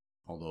slaves.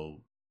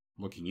 Although,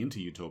 looking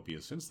into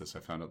Utopia since this, I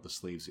found out the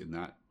slaves in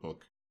that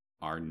book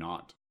are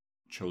not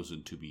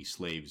chosen to be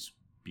slaves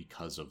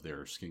because of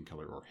their skin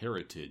color or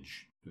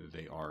heritage.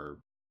 They are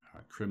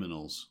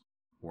criminals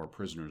or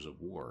prisoners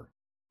of war,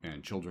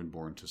 and children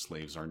born to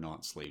slaves are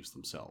not slaves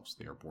themselves.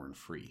 They are born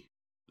free.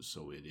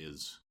 So it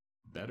is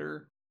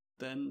better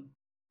than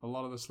a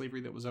lot of the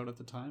slavery that was out at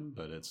the time,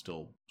 but it's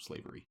still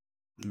slavery.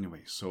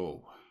 Anyway,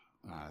 so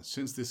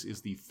since this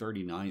is the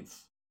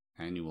 39th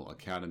annual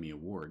Academy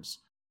Awards,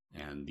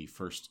 and the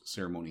first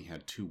ceremony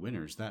had 2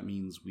 winners, that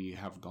means we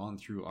have gone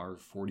through our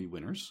 40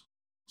 winners.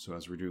 So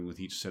as we're doing with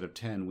each set of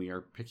 10, we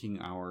are picking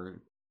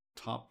our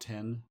top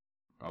 10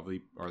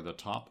 the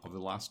top of the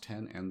last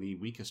 10 and the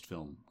weakest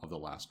film of the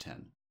last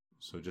 10.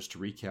 So just to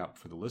recap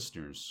for the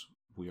listeners,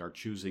 we are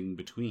choosing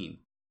between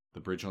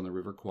The Bridge on the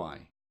River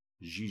Kwai,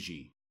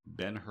 Gigi,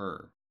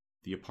 Ben-Hur,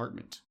 The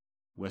Apartment,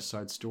 West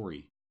Side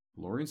Story,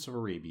 Lawrence of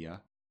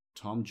Arabia,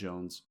 Tom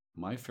Jones,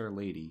 My Fair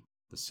Lady,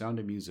 The Sound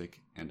of Music,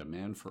 and A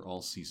Man for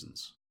All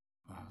Seasons.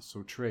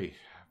 So Trey,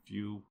 have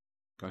you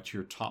got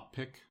your top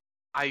pick?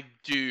 I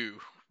do,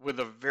 with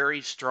a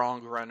very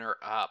strong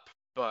runner-up,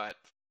 but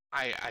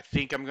I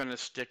think I'm going to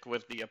stick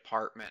with The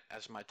Apartment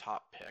as my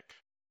top pick.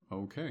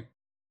 Okay.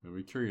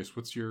 Very curious.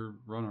 What's your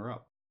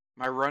runner-up?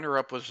 My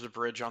runner-up was The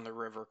Bridge on the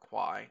River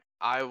Kwai.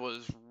 I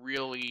was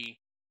really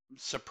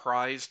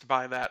surprised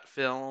by that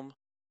film.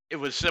 It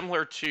was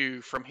similar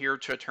to From Here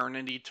to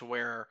Eternity, to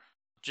where,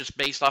 just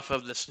based off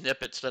of the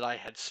snippets that I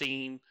had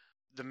seen,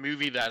 the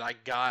movie that I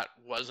got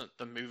wasn't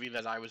the movie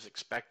that I was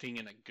expecting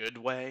in a good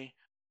way.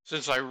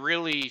 Since I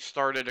really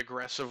started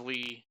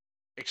aggressively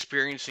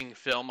experiencing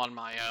film on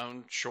my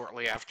own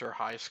shortly after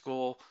high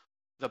school,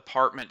 The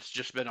Apartment's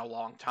just been a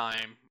long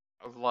time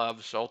of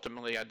love, so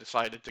ultimately I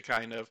decided to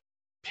kind of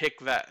pick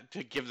that,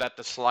 to give that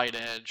the slight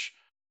edge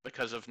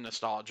because of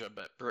nostalgia,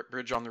 but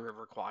Bridge on the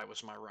River Kwai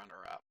was my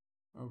runner-up.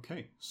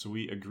 Okay, so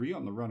we agree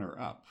on the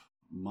runner-up.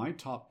 My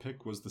top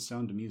pick was The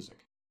Sound of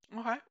Music.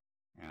 Okay.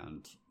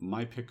 And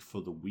my pick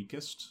for the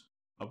weakest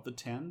of the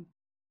 10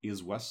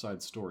 is West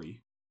Side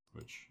Story,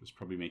 which is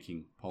probably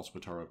making Paul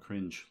Spataro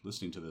cringe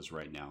listening to this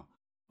right now.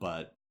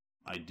 But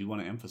I do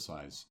want to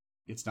emphasize,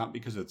 it's not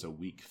because it's a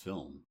weak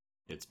film.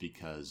 It's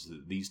because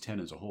these 10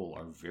 as a whole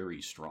are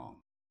very strong.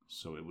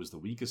 So it was the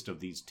weakest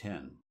of these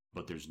 10,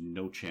 but there's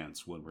no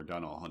chance when we're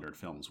done all 100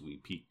 films, we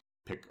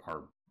pick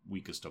our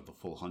weakest of the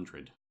full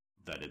 100,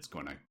 that it's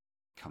going to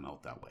come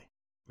out that way.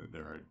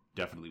 There are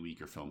definitely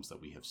weaker films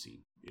that we have seen.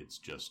 It's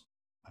just,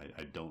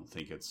 I don't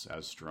think it's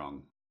as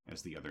strong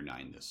as the other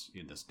 9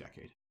 in this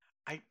decade.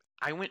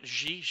 I went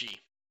Gigi.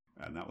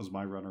 And that was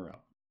my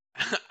runner-up.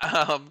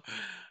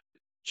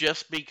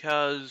 Just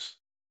because,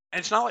 and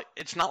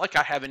it's not like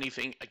I have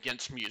anything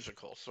against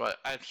musicals, so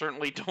I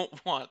certainly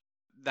don't want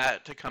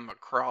that to come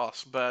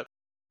across, but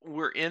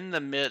we're in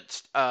the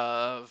midst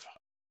of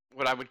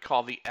what I would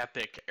call the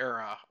epic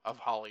era of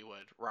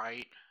Hollywood,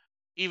 right?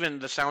 Even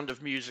The Sound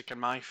of Music and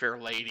My Fair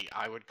Lady,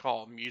 I would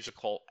call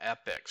musical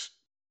epics.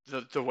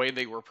 The way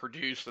they were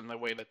produced and the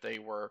way that they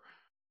were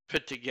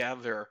put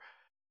together.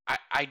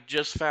 I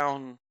just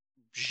found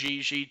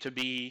Gigi to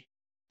be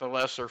the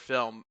lesser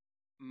film.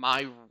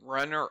 My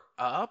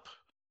runner-up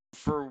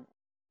for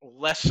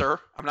lesser,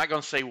 I'm not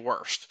going to say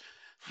worst.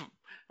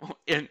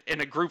 In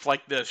a group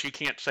like this, you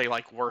can't say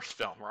like worst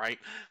film, right?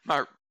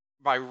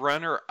 My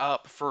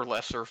runner-up for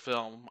lesser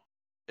film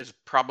is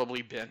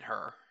probably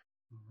Ben-Hur.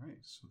 All right,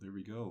 so there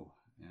we go.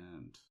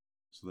 And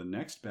so the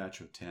next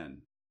batch of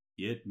 10,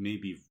 it may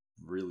be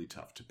really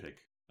tough to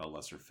pick a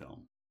lesser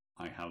film.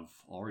 I have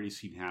already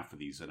seen half of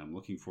these, and I'm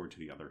looking forward to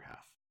the other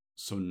half.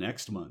 So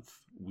next month,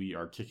 we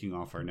are kicking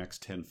off our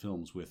next 10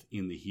 films with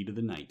In the Heat of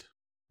the Night,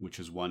 which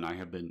is one I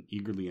have been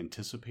eagerly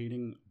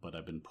anticipating, but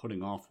I've been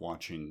putting off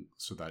watching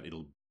so that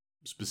it'll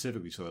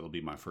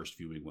be my first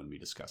viewing when we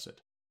discuss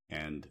it.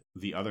 And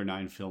the other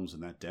 9 films in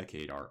that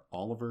decade are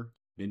Oliver,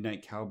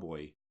 Midnight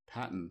Cowboy,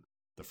 Patton,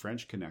 The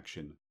French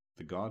Connection,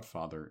 The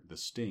Godfather, The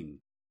Sting,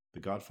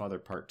 The Godfather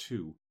Part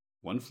 2,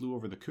 One Flew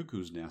Over the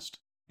Cuckoo's Nest,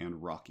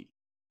 and Rocky.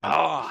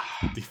 Oh.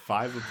 The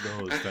 5 of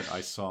those that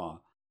I saw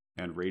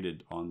and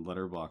rated on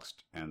Letterboxd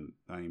and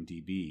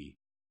IMDb,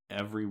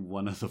 every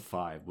one of the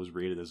 5 was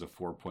rated as a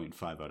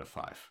 4.5 out of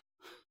 5.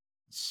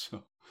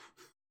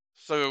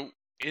 So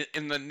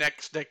in the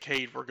next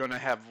decade, we're going to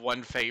have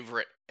one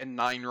favorite and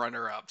 9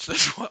 runner-ups,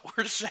 is what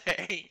we're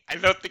saying. I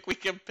don't think we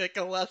can pick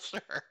a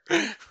lesser.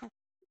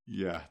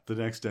 Yeah, the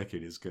next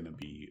decade is going to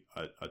be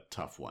a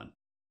tough one.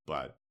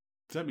 But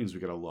that means we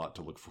got a lot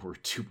to look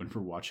forward to when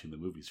we're watching the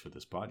movies for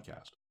this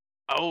podcast.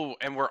 Oh,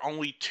 and we're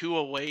only 2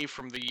 away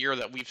from the year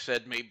that we've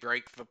said may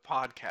break the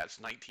podcast,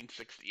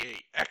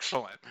 1968.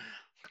 Excellent.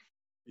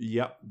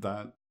 Yep,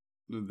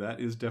 that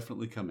is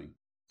definitely coming.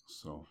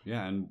 So,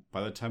 yeah, and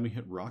by the time we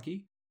hit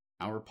Rocky,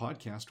 our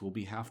podcast will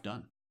be half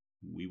done.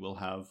 We will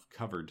have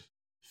covered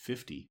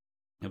 50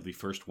 of the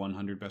first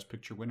 100 Best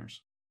Picture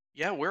winners.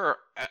 Yeah,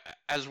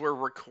 as we're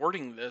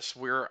recording this,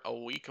 we're a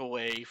week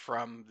away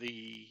from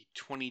the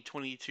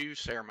 2022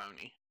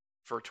 ceremony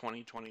for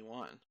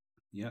 2021.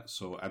 Yeah,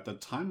 so at the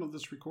time of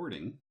this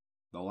recording,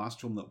 the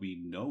last film that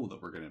we know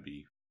that we're going to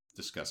be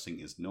discussing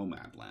is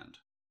Nomadland.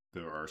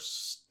 There are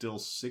still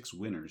 6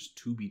 winners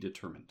to be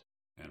determined,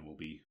 and we'll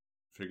be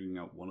figuring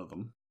out one of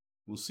them.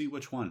 We'll see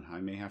which one. I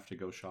may have to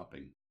go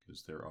shopping,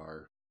 because there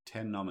are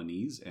 10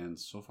 nominees, and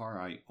so far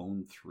I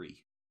own 3.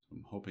 So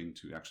I'm hoping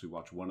to actually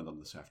watch one of them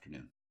this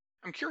afternoon.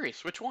 I'm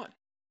curious, which one?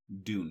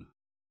 Dune.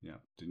 Yeah,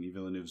 Denis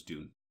Villeneuve's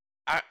Dune.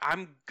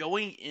 I'm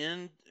going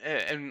in,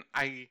 and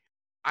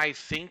I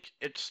think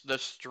it's the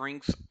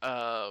strength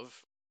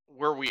of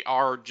where we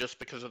are just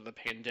because of the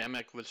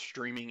pandemic with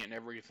streaming and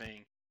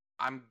everything.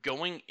 I'm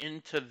going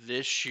into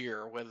this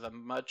year with a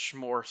much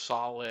more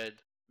solid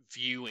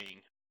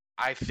viewing.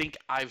 I think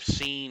I've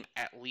seen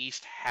at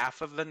least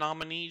half of the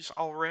nominees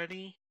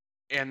already,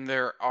 and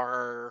there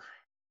are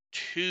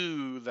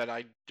 2 that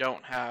I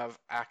don't have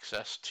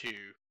access to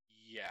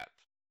yet.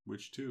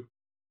 Which 2?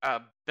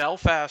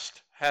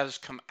 Belfast has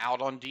come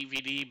out on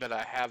DVD, but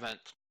I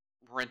haven't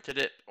rented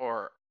it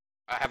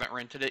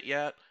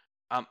yet.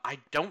 I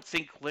don't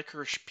think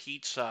Licorice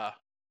Pizza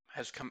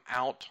has come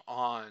out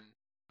on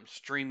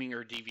streaming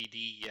or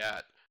DVD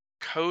yet.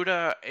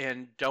 Coda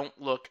and Don't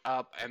Look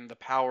Up and The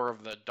Power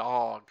of the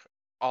Dog,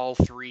 all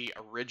 3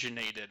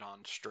 originated on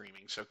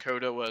streaming. So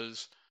Coda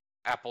was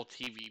Apple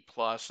TV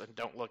Plus, and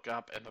Don't Look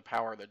Up and The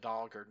Power of the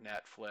Dog are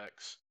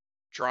Netflix.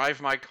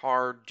 Drive My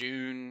Car,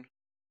 Dune,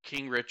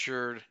 King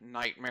Richard,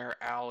 Nightmare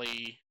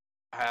Alley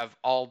have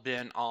all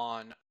been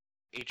on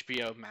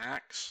HBO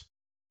Max,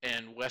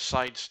 and West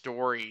Side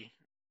Story,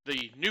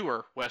 the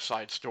newer West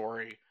Side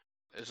Story,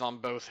 is on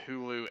both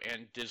Hulu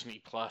and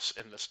Disney Plus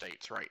in the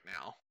States right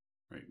now.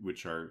 Right,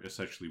 which are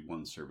essentially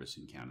one service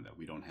in Canada.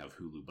 We don't have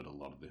Hulu, but a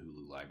lot of the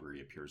Hulu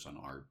library appears on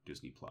our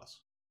Disney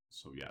Plus.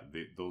 So yeah,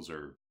 those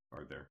are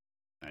there.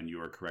 And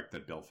you are correct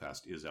that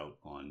Belfast is out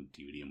on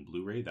DVD and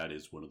Blu-ray. That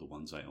is one of the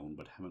ones I own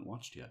but haven't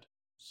watched yet.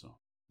 So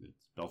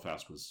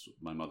Belfast was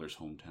my mother's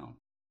hometown.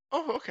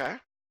 Oh, okay.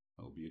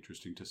 That'll be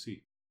interesting to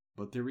see.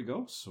 But there we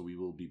go. So we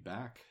will be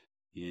back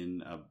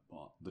in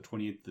the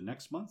 28th the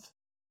next month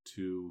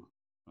to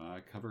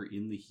cover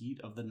In the Heat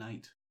of the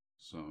Night.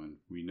 So, and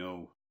we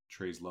know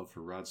Trey's love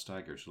for Rod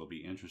Steiger, so it'll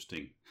be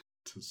interesting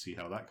to see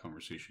how that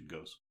conversation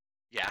goes.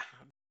 Yeah,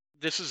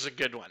 this is a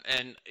good one.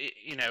 And,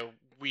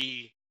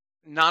 we,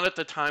 not at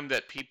the time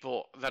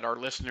that our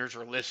listeners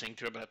are listening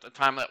to it, but at the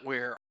time that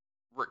we're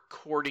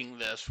recording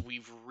this,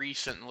 we've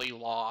recently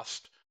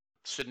lost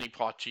Sidney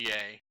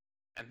Poitier,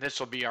 and this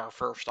will be our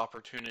first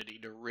opportunity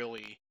to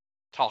really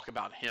talk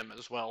about him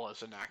as well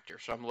as an actor.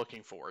 So I'm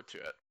looking forward to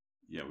it.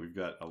 Yeah, we've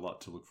got a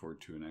lot to look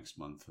forward to next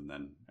month. And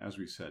then, as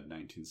we said,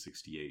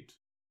 1968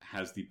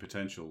 has the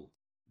potential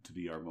to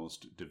be our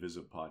most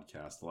divisive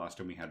podcast. The last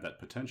time we had that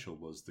potential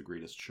was The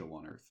Greatest Show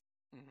on Earth.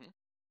 Mm-hmm.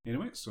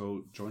 Anyway,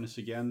 so join us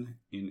again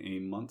in a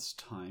month's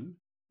time.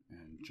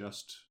 And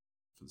just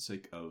for the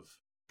sake of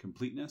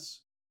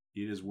completeness,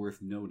 it is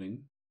worth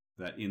noting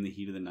that In the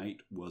Heat of the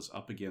Night was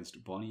up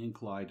against Bonnie and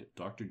Clyde,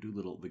 Dr.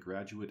 Dolittle, The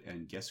Graduate,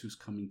 and Guess Who's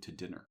Coming to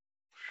Dinner.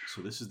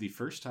 So this is the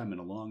first time in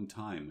a long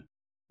time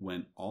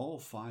when all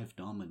 5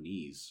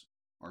 nominees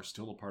are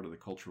still a part of the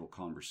cultural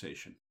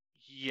conversation.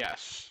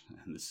 Yes.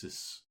 And this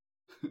is,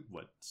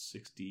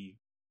 60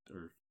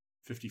 or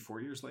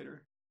 54 years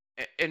later?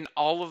 And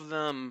all of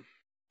them,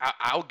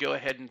 I'll go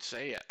ahead and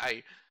say it.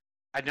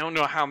 I don't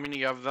know how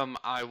many of them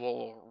I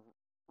will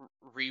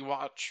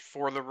rewatch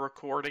for the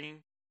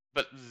recording,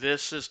 but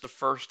this is the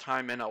first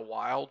time in a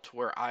while to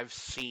where I've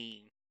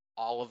seen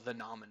all of the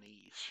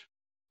nominees.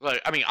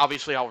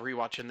 Obviously I'll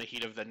rewatch In the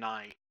Heat of the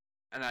Night,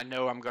 and I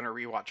know I'm going to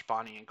rewatch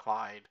Bonnie and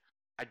Clyde.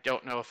 I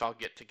don't know if I'll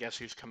get to Guess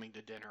Who's Coming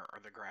to Dinner or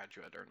The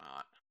Graduate or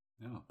not.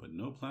 No, but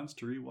no plans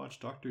to rewatch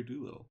Dr.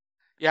 Dolittle.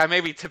 Yeah, I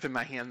may be tipping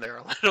my hand there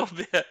a little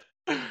bit.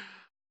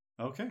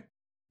 Okay.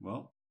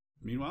 Well,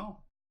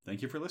 meanwhile,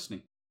 thank you for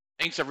listening.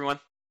 Thanks, everyone.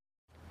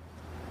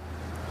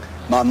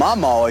 My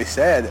mom always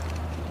said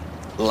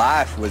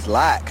life was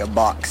like a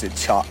box of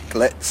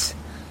chocolates.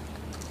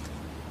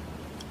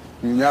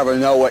 You never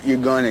know what you're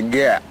going to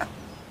get.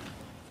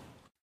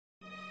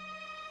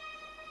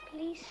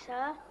 Please,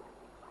 sir,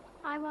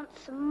 I want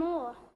some more.